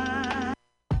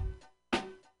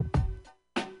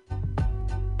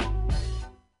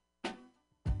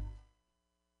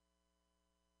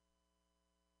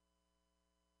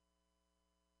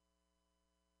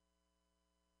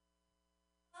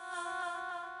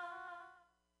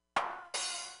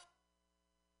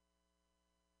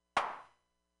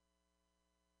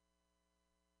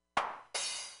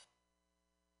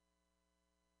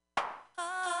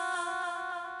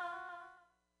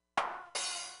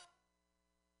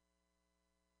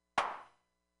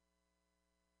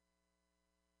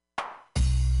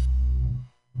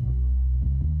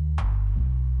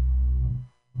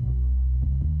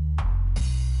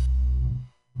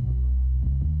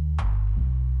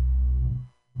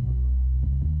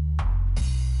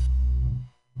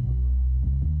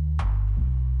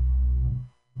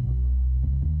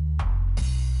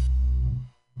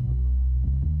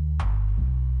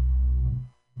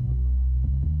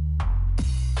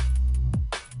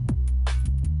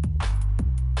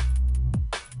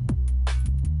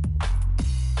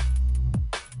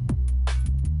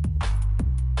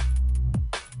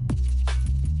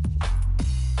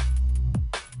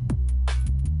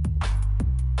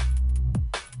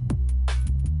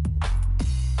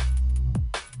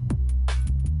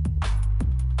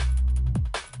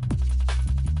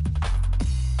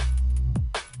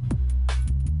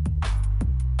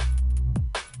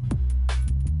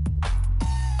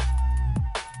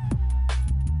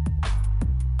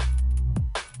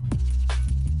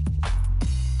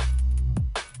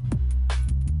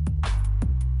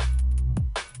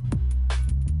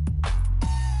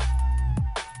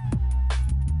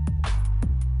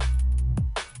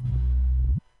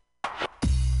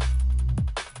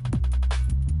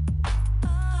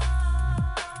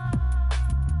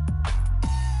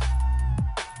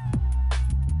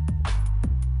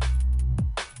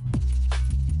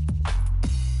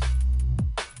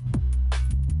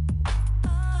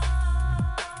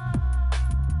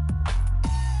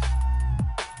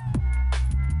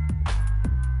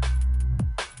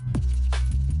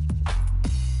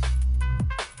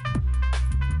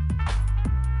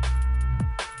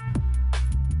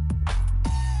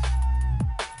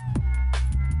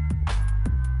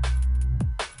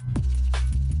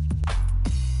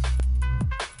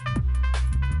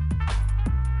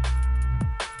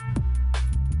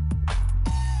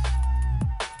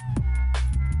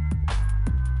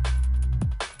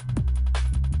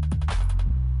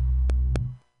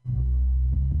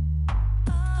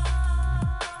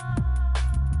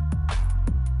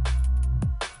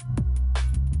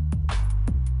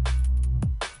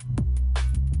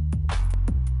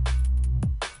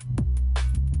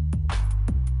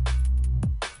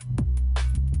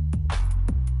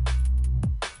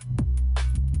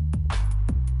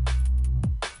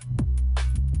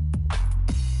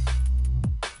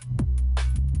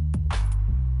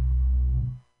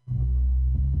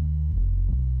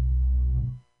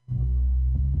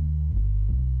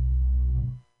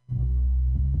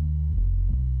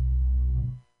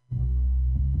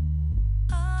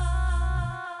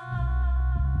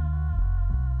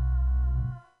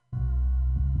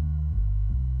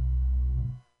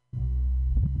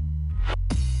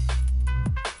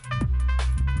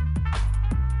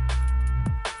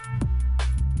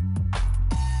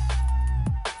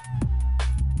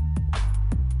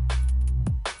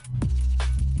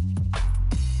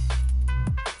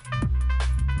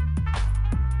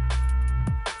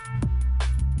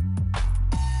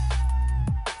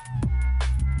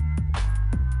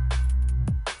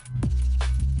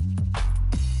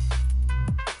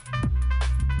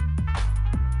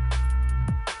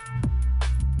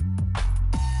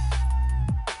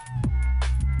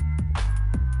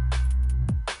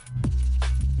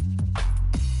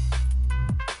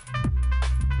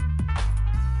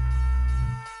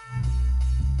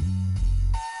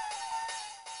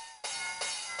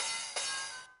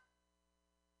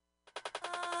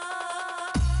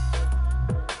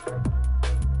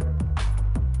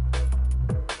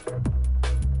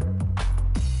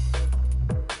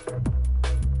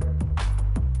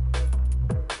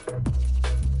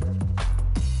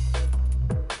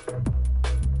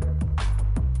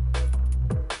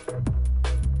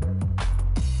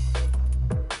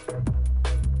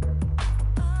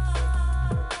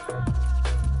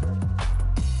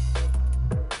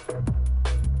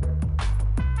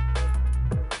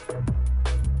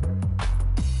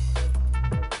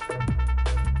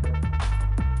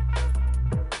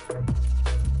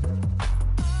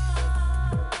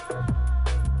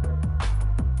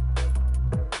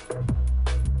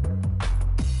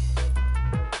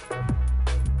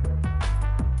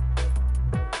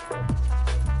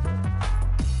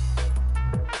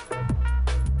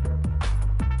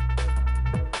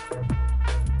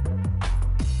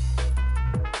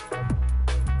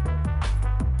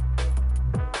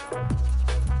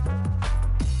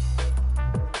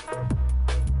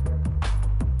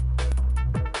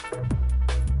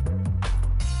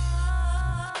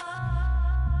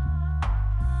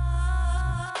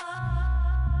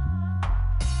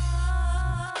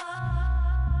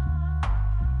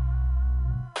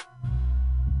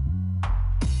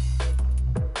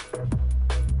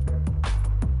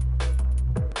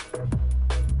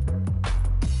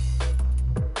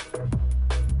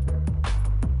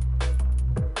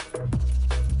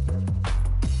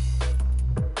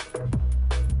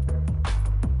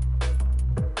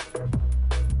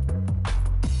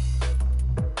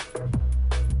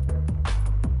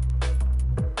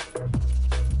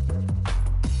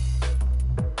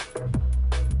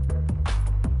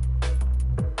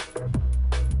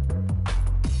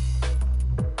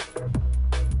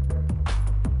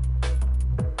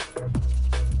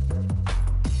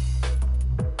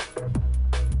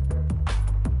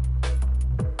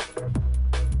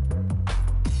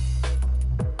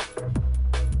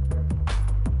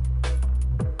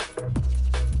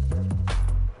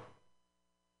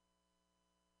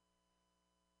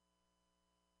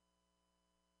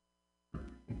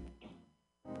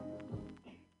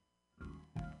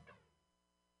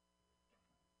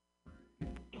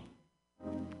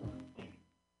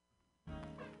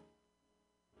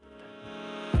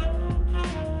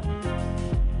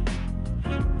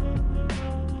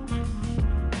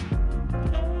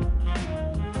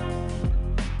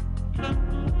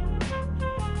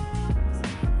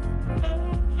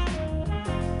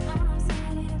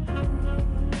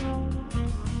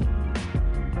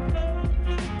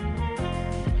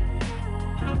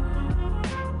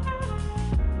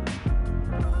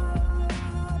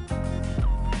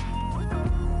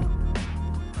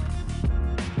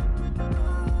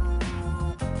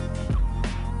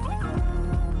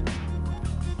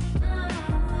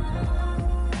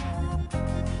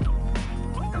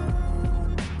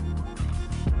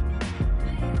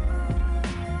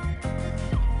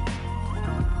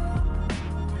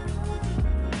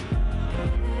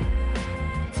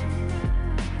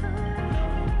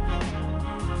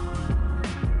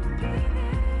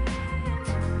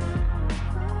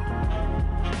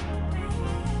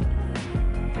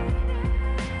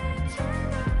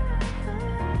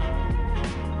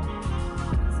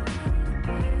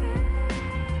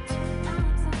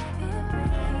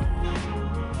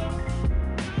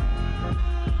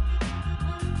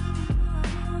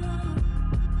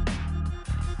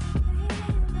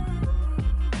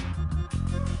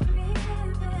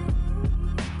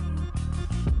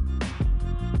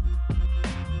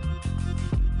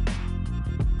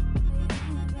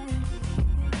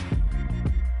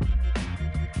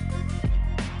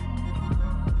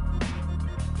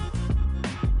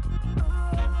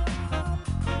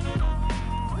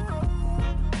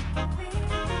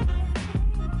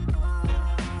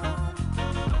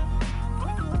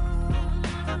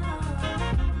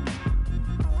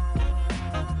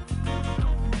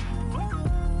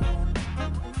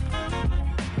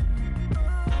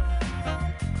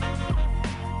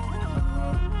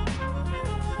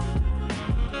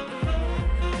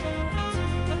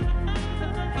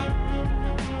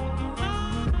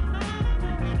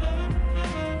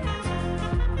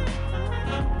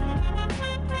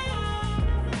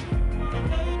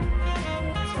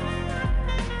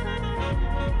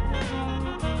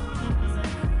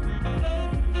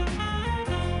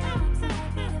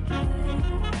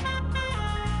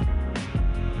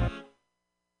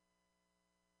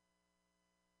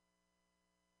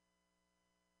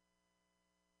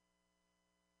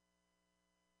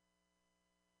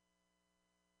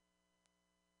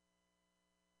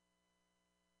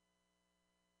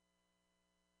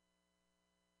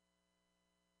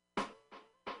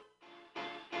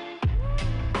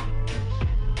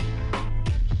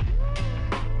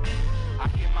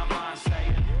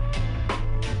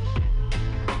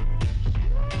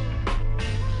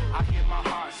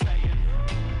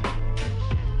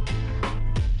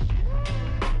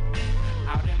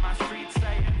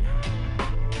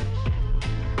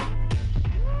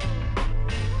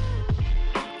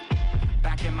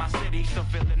city, still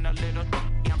feeling a little.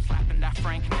 I'm slapping that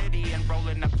Frank Nitty and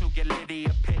rolling up to get litty.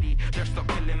 A pity, they're still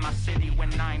killing my city when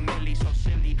 9 milli. So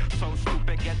silly, so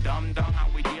stupid, get dumb. How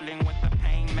we dealing with the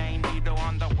pain? Main needle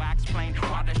on the wax plane.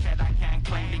 Watershed I can't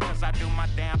claim because I do my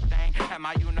damn thing at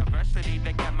my university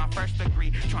to get my first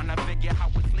degree. Trying to figure how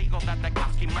it's legal that the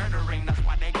cops keep murdering. That's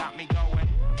why they got me going.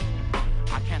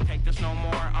 I can't take this no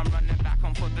more. I'm running back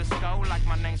home for this go. Like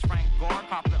my name's Frank Gore.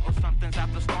 Cop little somethings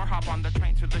at the store. Hop on the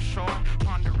train to the shore.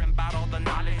 Pondering about all the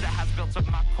knowledge that has built up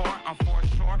my core. I'm for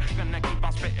sure gonna keep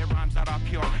on spitting rhymes that are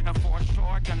pure. And for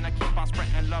sure gonna keep on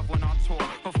spreading love when on tour.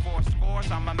 For 4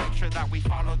 scores, I'ma make sure that we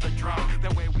follow the drum.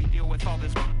 The way we deal with all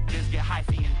this is get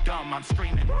hyphy and dumb. I'm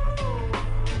screaming.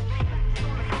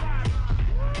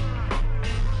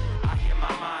 I hear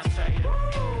my mind say it.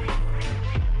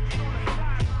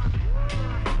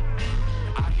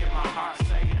 My heart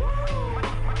saying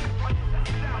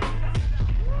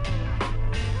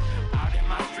out in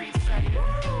my streets saying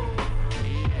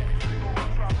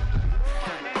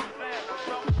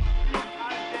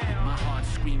my heart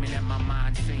screaming and my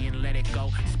mind saying let it go.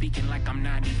 Speaking like I'm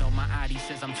 90 though my ID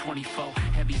says I'm 24.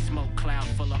 Heavy smoke cloud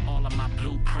full of all of my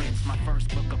blueprints. My first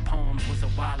book of poems was a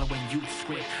wallow in youth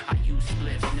script. I use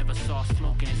spliffs, never saw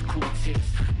smoking as cool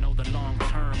tips. Know the long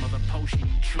term of a potion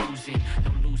you choosing.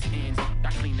 No loose ends,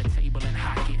 I clean the table and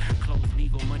hock it. Close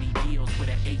legal money deals with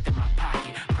an 1/8 in my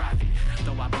pocket. Profit,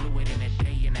 though I blew it in a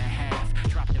day and a half.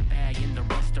 Dropped a bag in the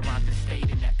restaurant and stayed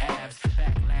in the abs.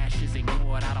 Backlash is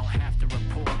ignored, I don't have to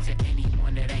report to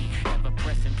anyone that ain't ever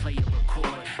press and play or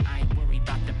record. I ain't worried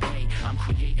about the pay, I'm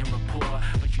creating rapport.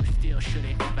 But you still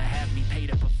shouldn't ever have me pay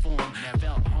to perform.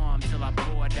 Felt harm till I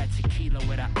poured that tequila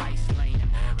with an ice lane.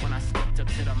 When I stepped up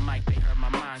to the mic, they heard my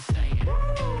mind saying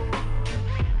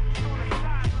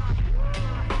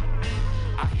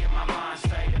I hear my mind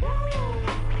saying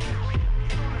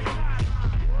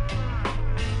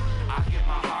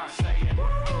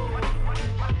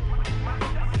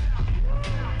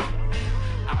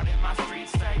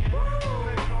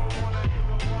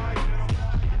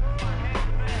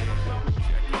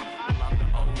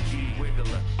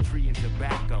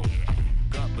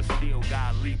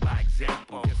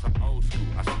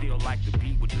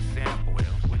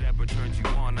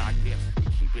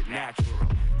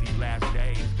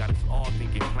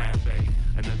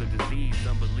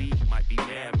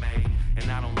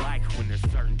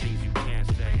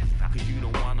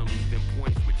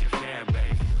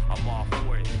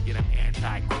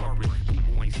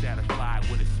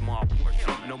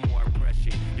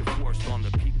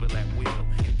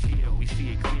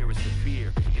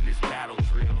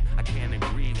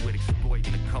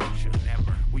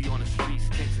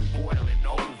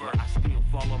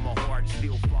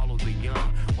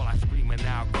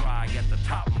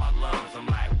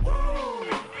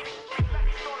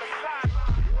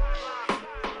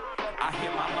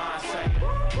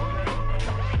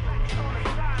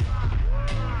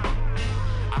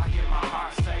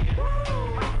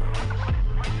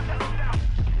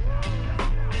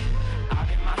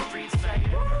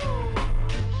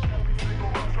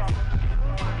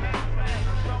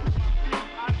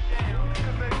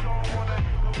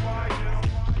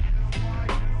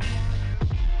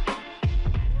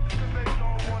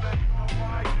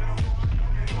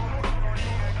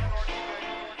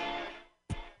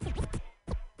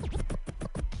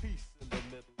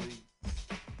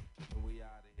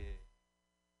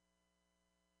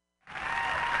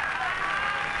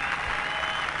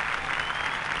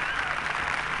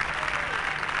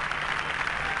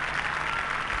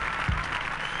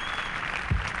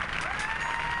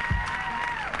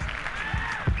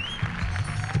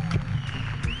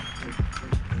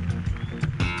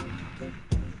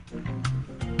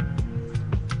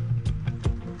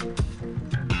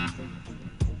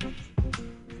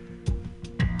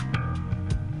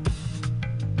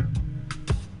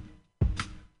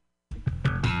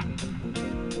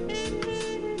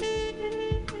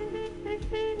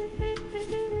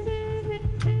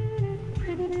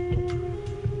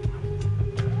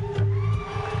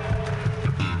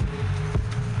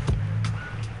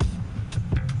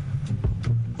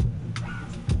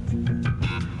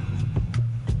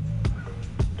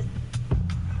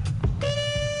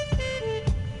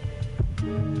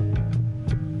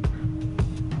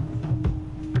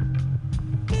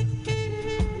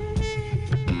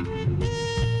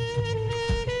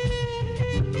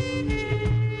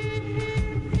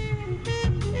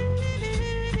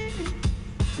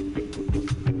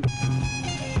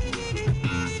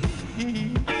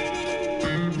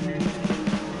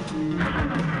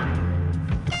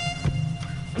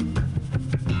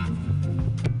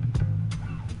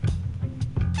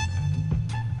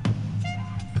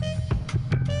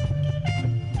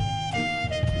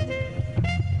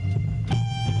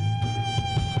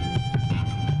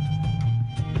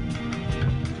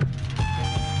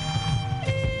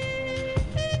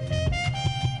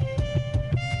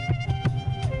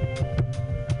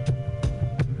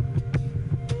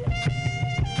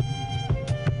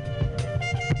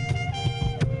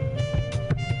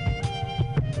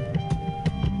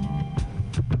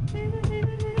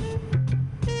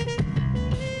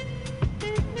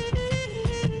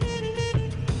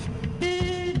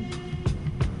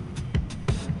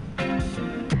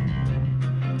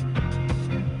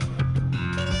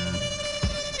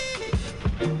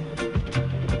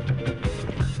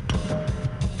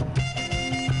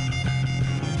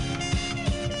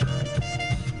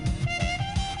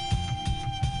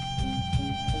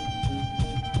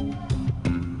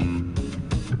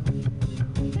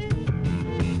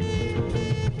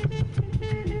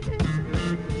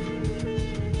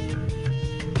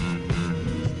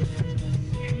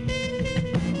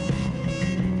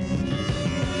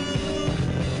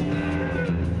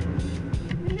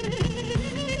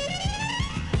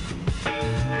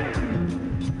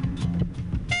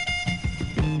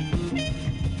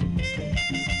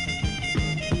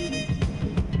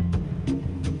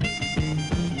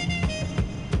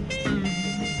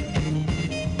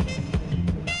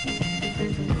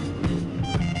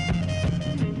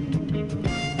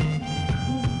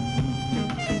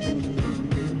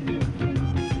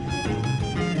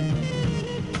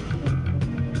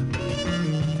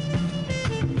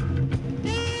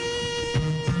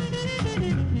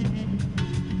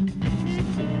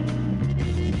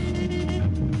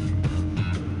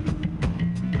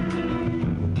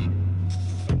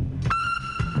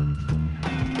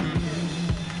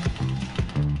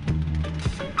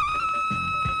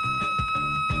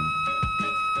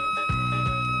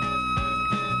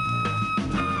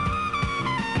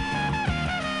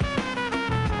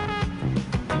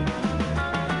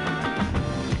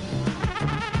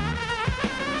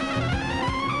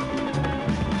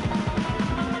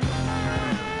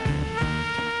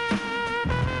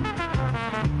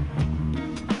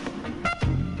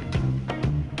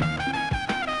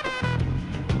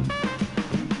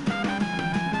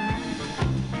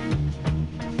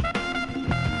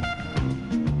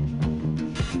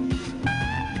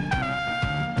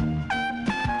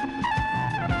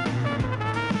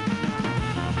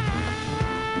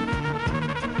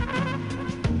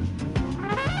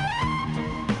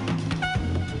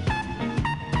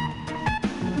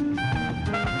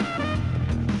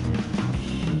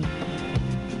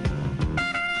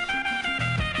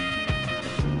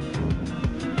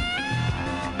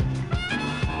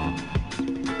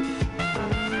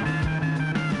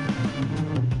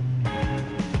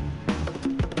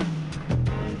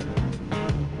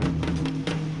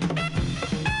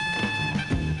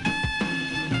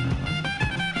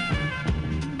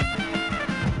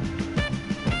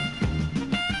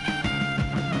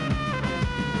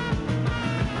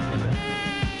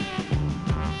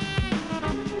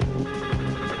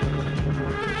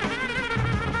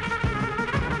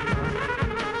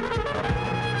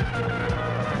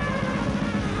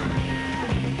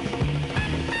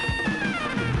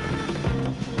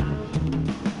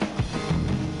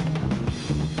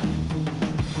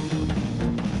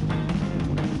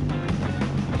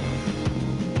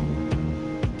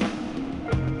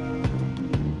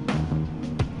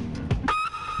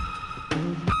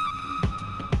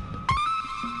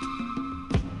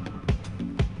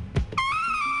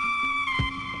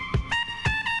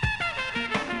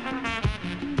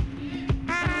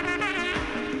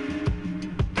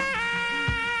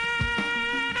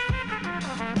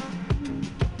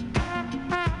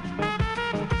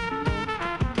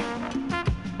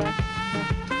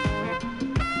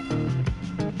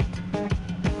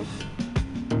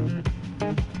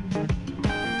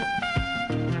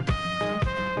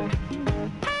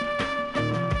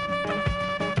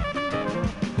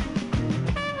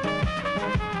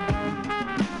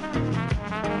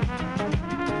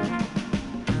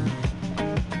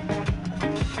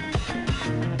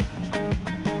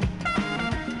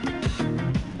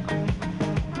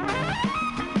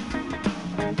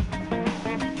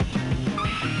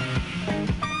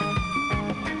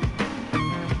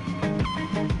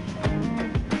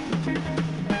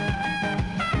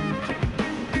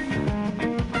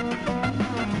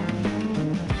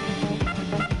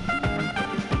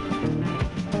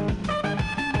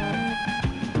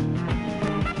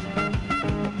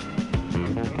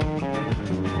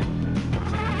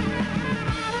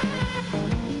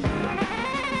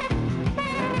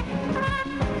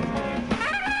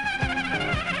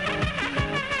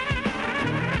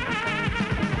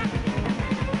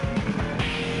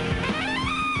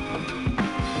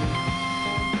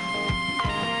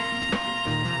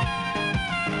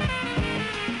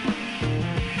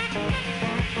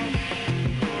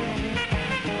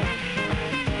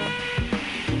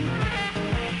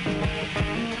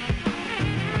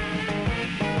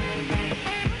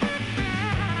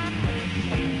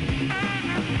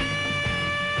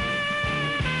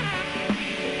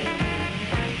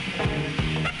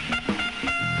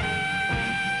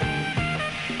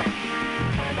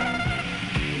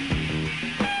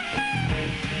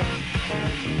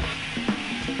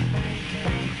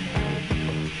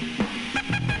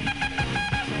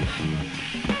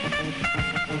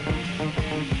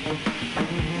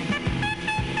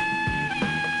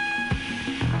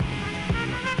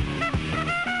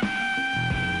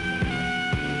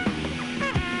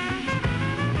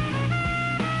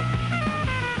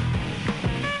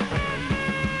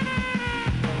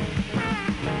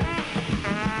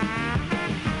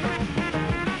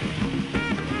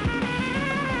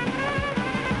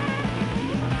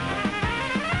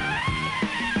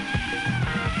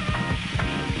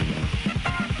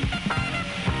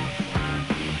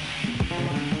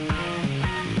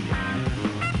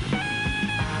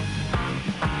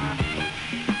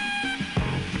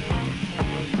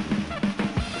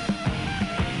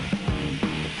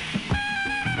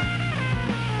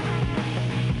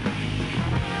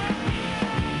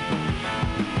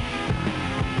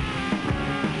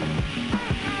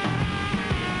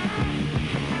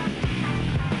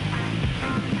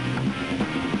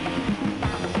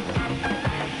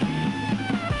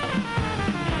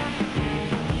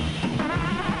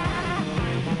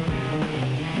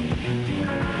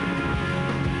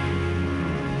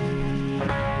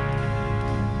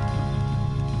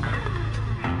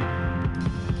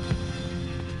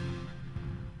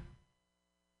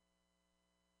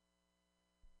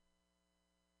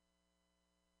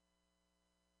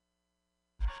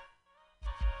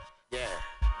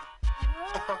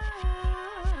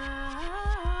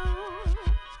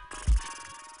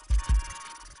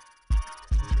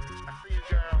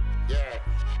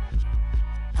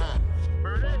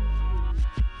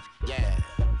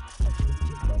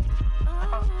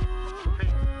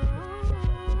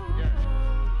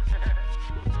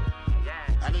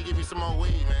some more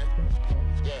weed, man.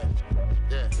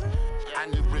 Yeah. I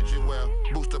knew Bridget well.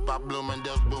 Boost up our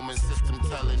Bloomingdale's booming system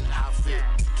telling outfit.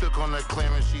 Took on her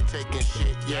clearance, she taking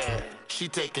shit. Yeah, she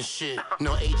taking shit.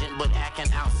 No agent, but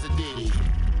acting out Sadiddy.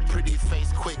 Pretty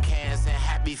face, quick hands, and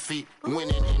happy feet.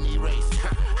 Winning any race.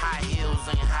 High heels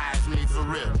ain't high as me for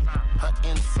real. Her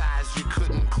insides you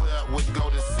couldn't clear up with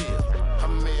golden seal. Her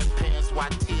mid pants, why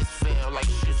tears fell like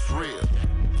shit's real.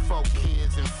 4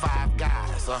 kids and 5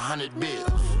 guys, 100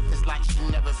 bills. It's like she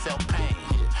never felt pain.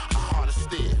 A heart of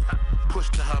steel.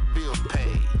 Pushed to her bills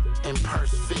paid and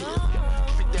purse filled.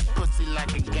 Treat that pussy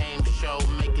like a game show,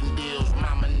 making deals.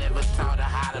 Mama never taught her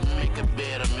how to make a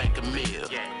bed or make a meal,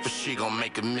 but she gon'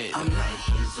 make a meal. I'm 9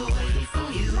 years away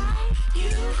from you,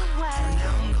 and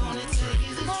now I'm gonna tell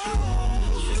you the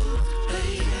truth,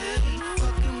 baby.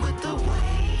 Fucking with the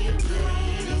way you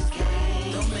play this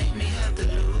game, don't make me have to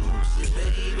lose it,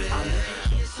 baby. I'm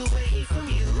 9 years away from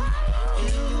you,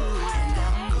 and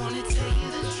now I'm gonna tell you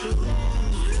the truth.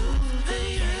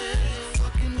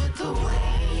 The way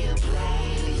you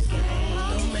play this game,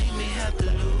 don't make me have to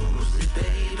lose it,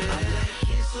 baby. I'm 9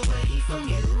 years away from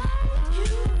you,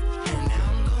 and now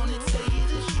I'm gonna tell you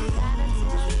the truth.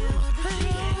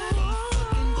 Baby,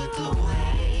 fucking with the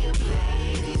way you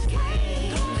play this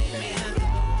game, don't make me have to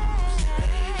lose it,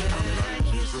 baby. I'm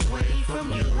 9 years away from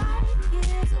you,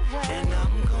 and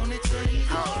I'm gonna tell you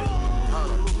the truth.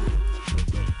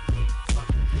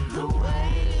 The way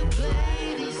you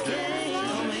play this game,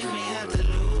 don't make me have to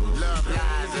lose.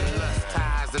 Lies and lust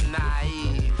ties are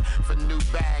naive. For new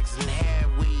bags and hair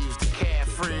weaves, the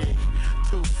carefree.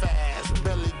 Too fast,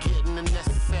 barely getting the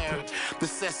necessary.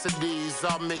 Necessities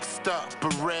all mixed up, a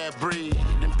rare breed.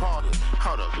 Imparted.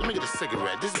 Hold up, let me get a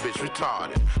cigarette. This bitch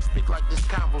retarded. Speak like this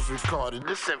convo's recorded.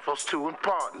 This info's too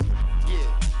important. Yeah,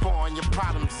 pouring your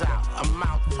problems out. I'm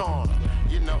out torn.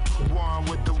 You know, warring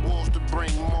with the wolves to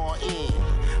bring more in.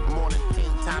 More than 10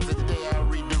 times a day I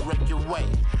redirect your way.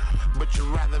 But you'd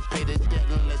rather pay the debt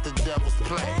and let the devils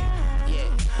play. Yeah,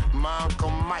 my Uncle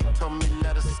Mike told me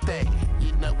let her stay.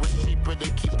 You know what's cheaper,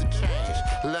 they keep the change.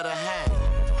 Let her hang.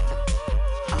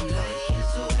 I'm 9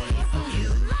 years away from you,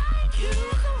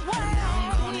 and now I'm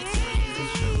gonna tell you the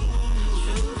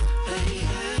truth, baby.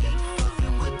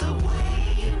 Fucking with the way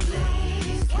you play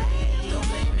this game, don't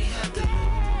make me have to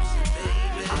lose it,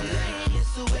 baby. I'm 9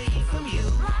 years away from you,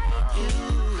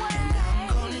 and now I'm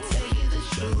gonna tell you the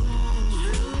truth.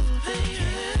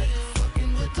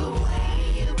 The way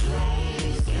you play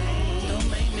this game, don't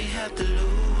make me have to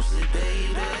lose it,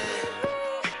 baby.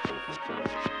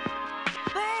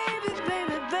 Baby,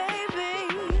 baby, baby,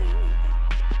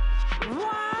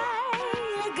 why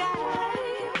you gotta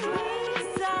be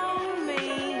so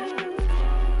mean?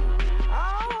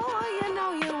 Oh, you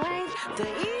know you ain't the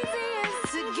easiest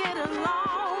to get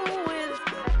along with.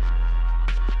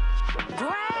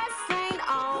 Grass ain't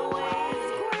always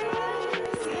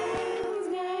green,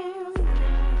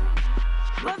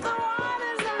 but the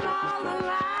waters are all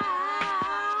around,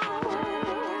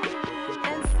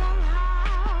 and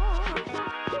somehow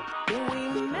we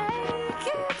make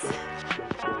it.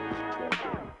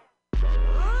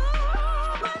 Ooh,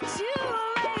 but you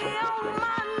lay on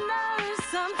my nerves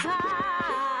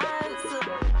sometimes.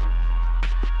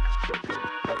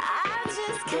 I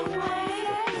just can't wait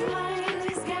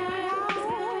this girl.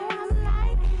 I'm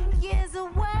 9 years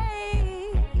away.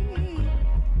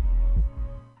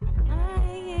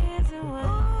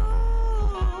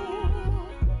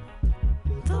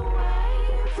 The way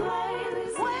you play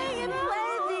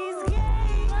these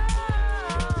games,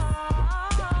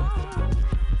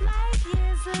 like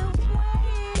years away.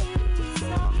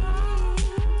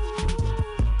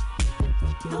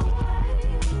 The way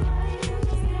you play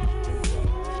these games.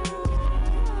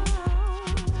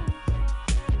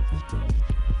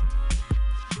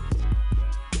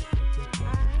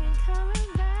 I ain't coming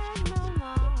back no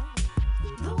more.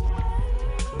 The way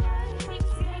you play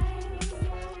these games.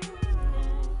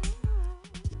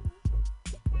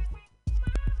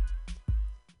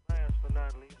 Last but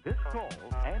not least, this call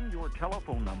and your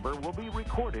telephone number will be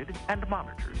recorded and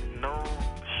monitored.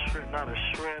 Not a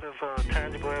shred of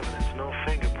tangible evidence, no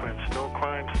fingerprints, no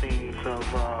crime scenes of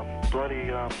bloody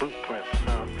boot prints.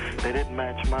 They didn't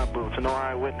match my boots, no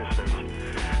eyewitnesses.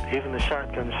 Even the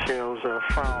shotgun shells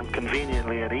found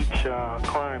conveniently at each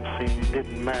crime scene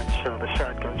didn't match the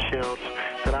shotgun shells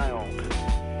that I owned.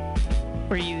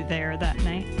 Were you there that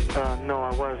night? No,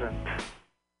 I wasn't.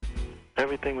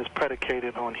 Everything was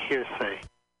predicated on hearsay.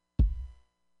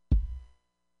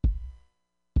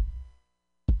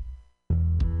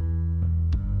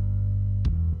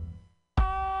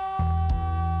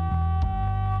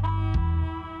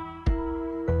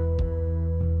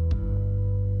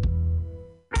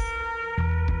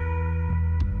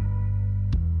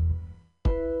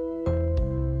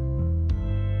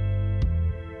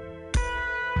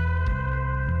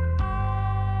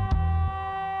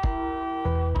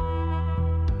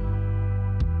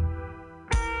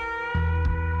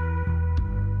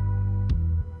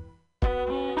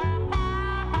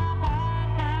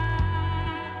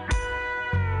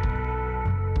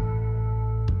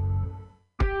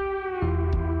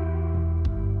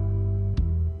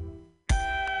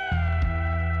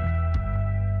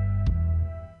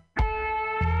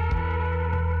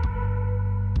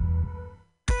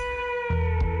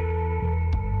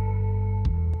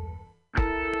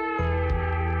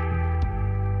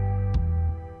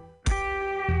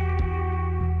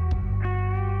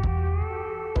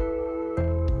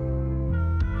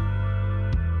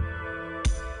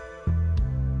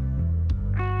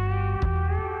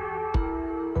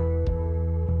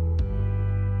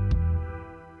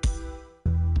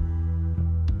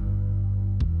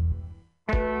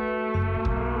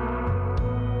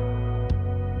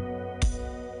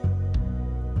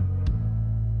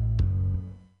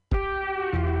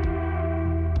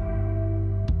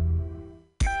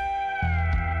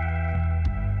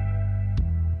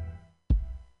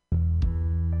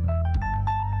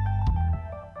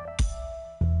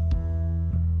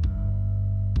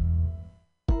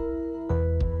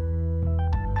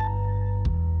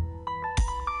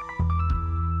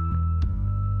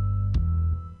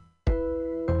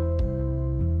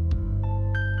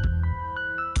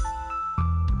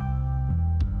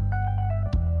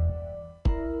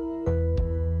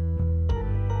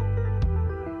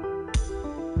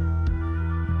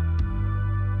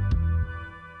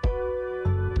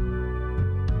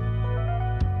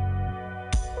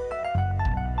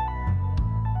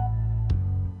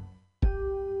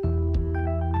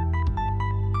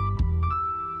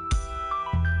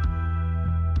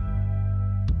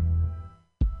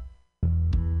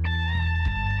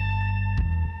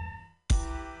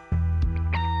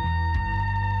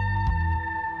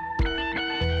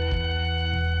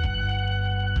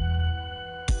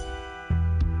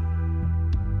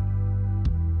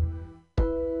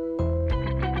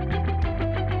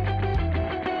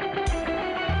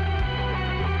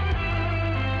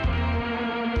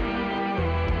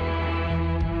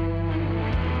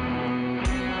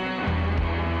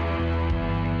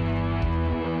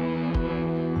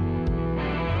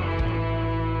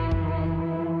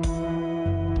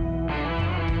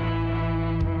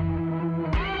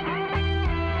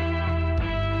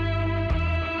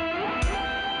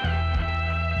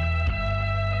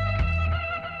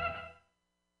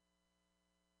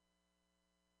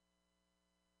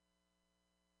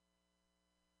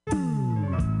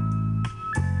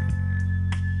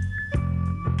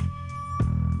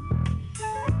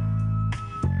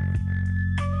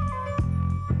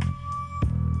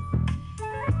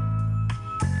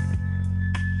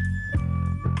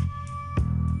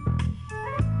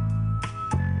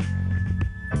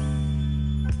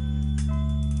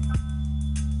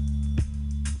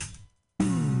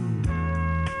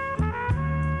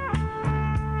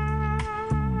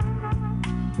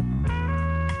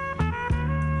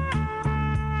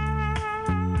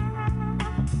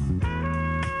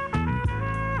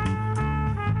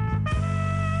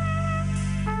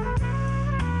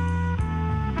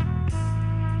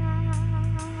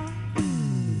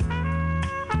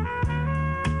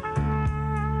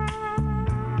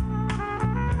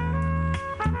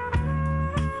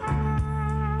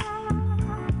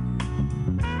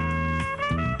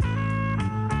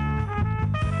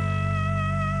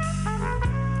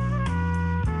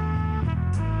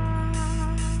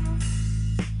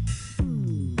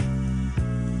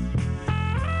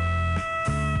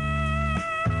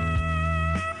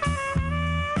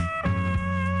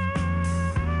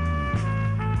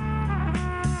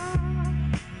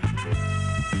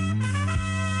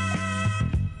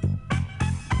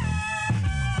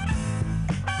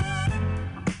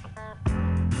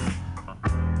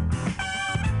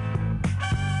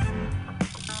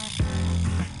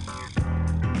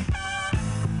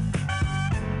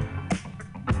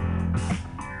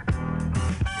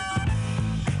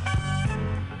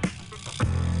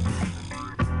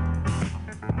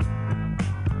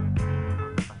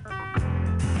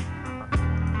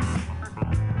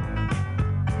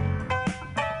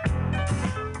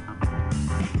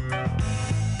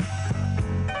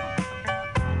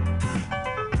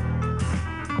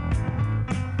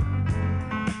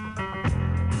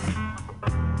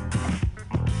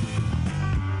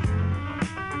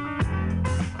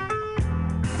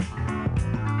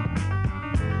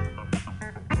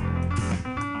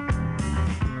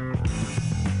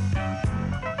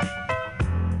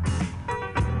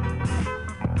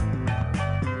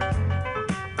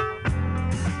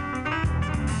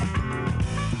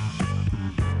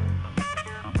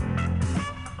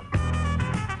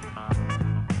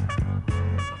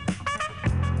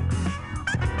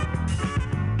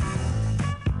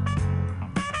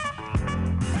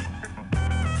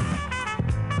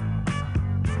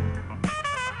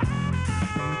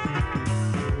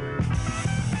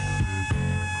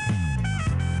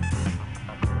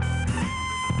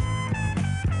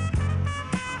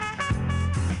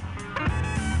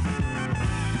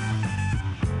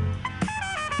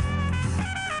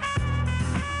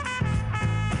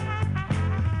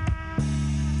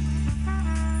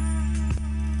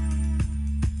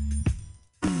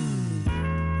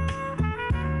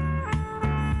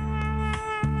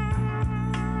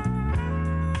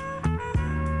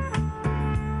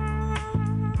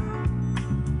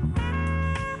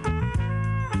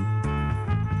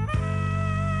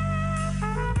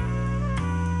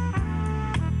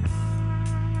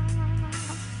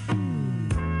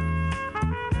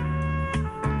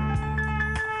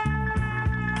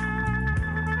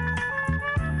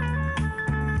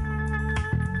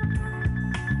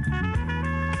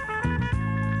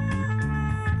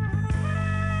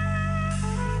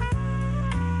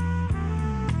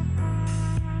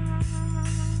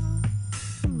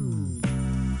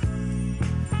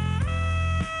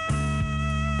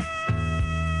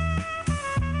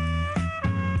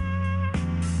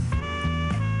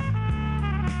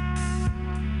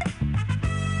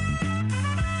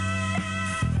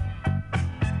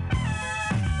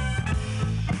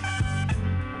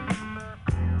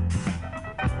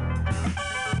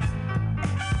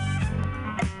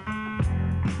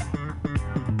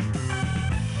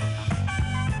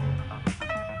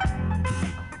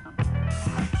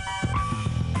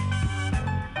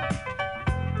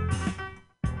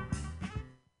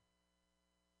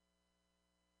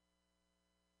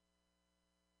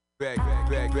 Back.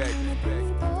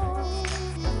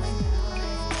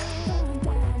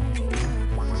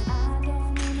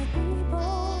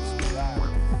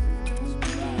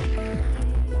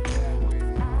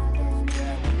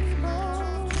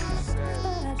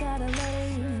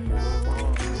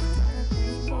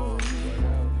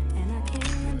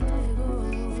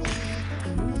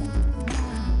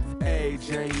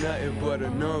 Age ain't nothing but a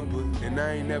number, and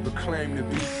I ain't never claimed to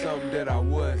be something that I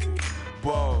wasn't.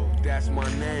 Bold, that's my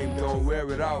name, don't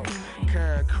wear it out.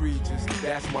 Kind creatures,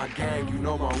 that's my gang, you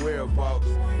know my whereabouts.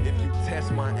 If you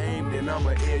test my aim, then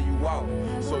I'ma air you out.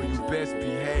 So you best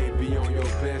behave, be on your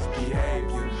best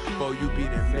behavior. Before you be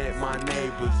done met my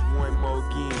neighbors, one more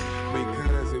game, with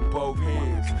guns in both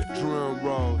hands, drum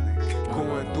rolling,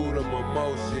 going through the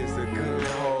emotions, a gun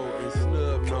hole and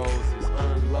snub noses,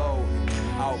 unloading.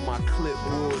 Out my clip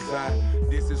bullseye,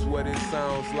 this is what it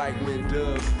sounds like when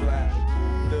doves fly.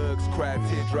 Thugs cry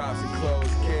teardrops and closed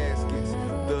caskets.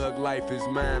 Thug life is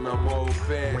mine, I'm old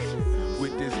fashioned.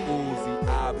 With this Uzi,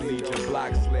 I bleed your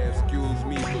block slab. Excuse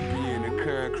me for being a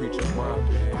concrete, your mom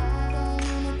bad.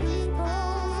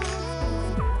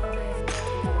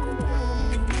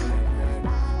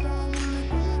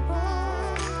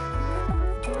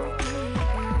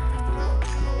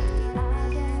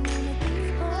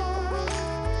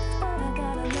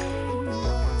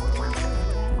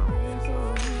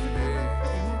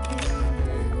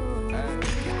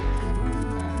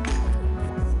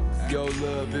 Your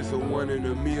love is a one in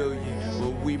a million.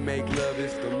 When we make love,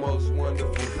 it's the most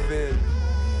wonderful feeling.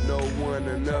 No one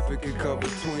or nothing can come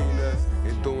between us.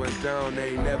 And throwing down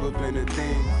ain't never been a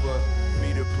thing for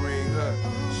me to bring her.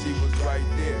 She was right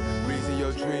there. Reason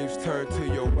your dreams turn to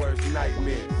your worst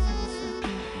nightmares.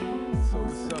 So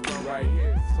what's up, I'm right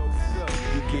here. So what's up?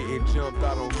 You getting jumped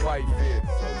out on fight fit.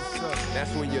 So what's up?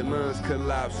 That's when your lungs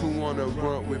collapse. Who wanna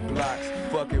run with blocks?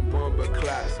 Fucking bomber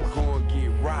clocks. Go and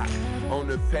get rocked. On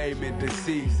the pavement,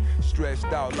 deceased. Stretched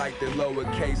out like the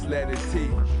lowercase letter T.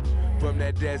 From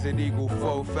that Desert Eagle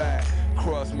 4-5.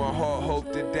 Cross my heart,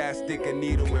 hope to die. Stick a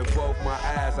needle in both my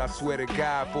eyes. I swear to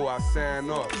God before I sign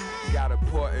off. Got a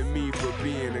part in me for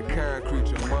being a concrete,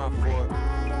 you're my fault.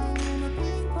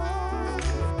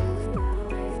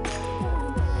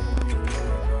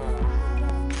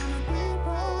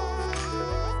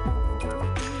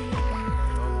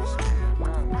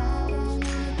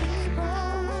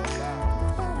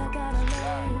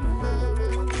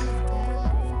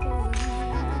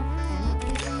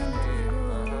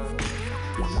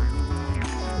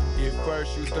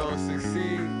 First you don't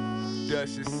succeed,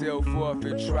 dust yourself off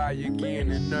and try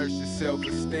again and nurse your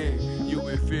self-esteem. You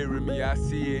in fear of me, I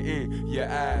see it in your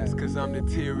eyes, cause I'm the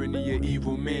tyranny of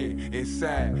evil men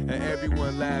inside. And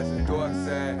everyone lies a dark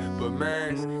side, but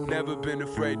mine's never been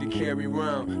afraid to carry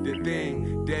round the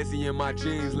thing. Desi in my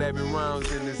jeans, 11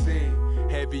 rounds in the zine.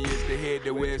 Heavy is the head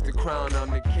that wears the crown,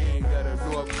 I'm the king of the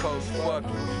North Coast, fuck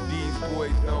it. These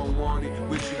boys don't want it,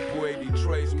 with your boy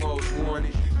Detroit's most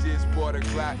wanted. Just bought a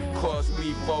Glock, cost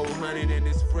me 400 and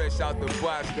it's fresh out the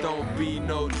box, don't be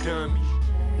no dummy.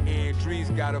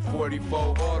 Andre's got a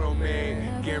 44 auto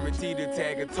man, guaranteed to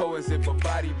tag a toe and zip a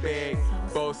body bag.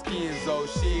 Boski and Zoe,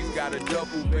 she's got a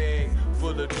duffel bag,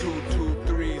 full of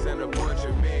 223s and a bunch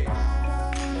of men.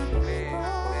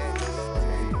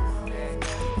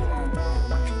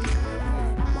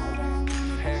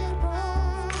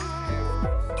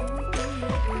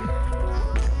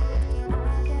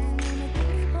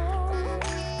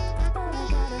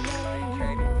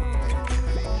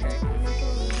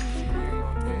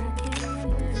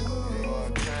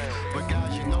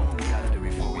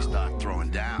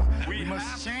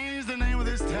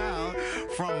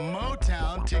 From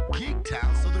Motown to Geek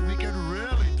Town so that we can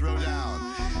really throw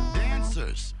down.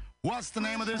 Dancers, what's the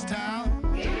name of this town?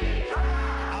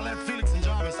 I'll let Felix and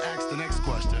Jarvis ask the next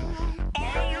question.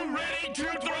 Are you ready to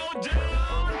throw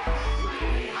down?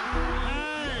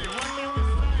 Hey, what can we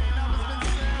say? Enough has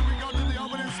been said. We go to the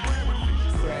opening square with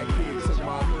Felix. Crack kid took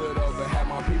my hood over, had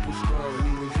my people strong.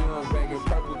 We was young, banging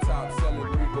purple top,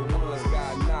 selling 3-for-1s.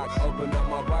 Got knocked, opened up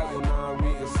my Bible, now I'm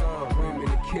reading Psalms. Women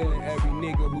are killing every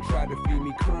nigga who tried to feed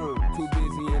me crumb. Too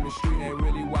busy in the street, ain't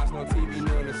really watch no TV,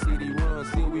 none the CD run.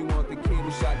 Still we want the kid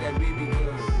who shot that BB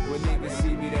gun. When niggas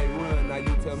see me, they run. Now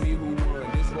you tell me who won.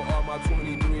 This for all my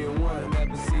 23 and 1.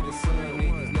 Never see the sun.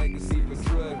 Niggas legacy for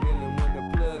drug dealing when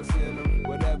the plugs in them.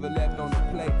 Whatever left on the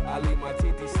plate, I leave my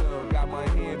TT son. Got my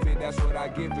hand fit, that's what I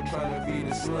get for trying to feed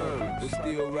the slum. But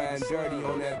still riding dirty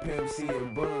on that Pimp C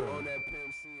and Bun.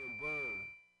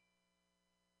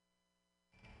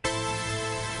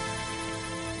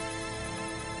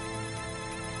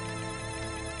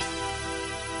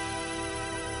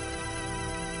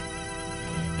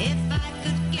 If I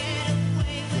could get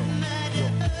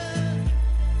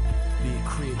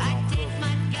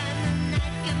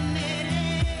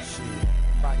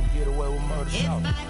South.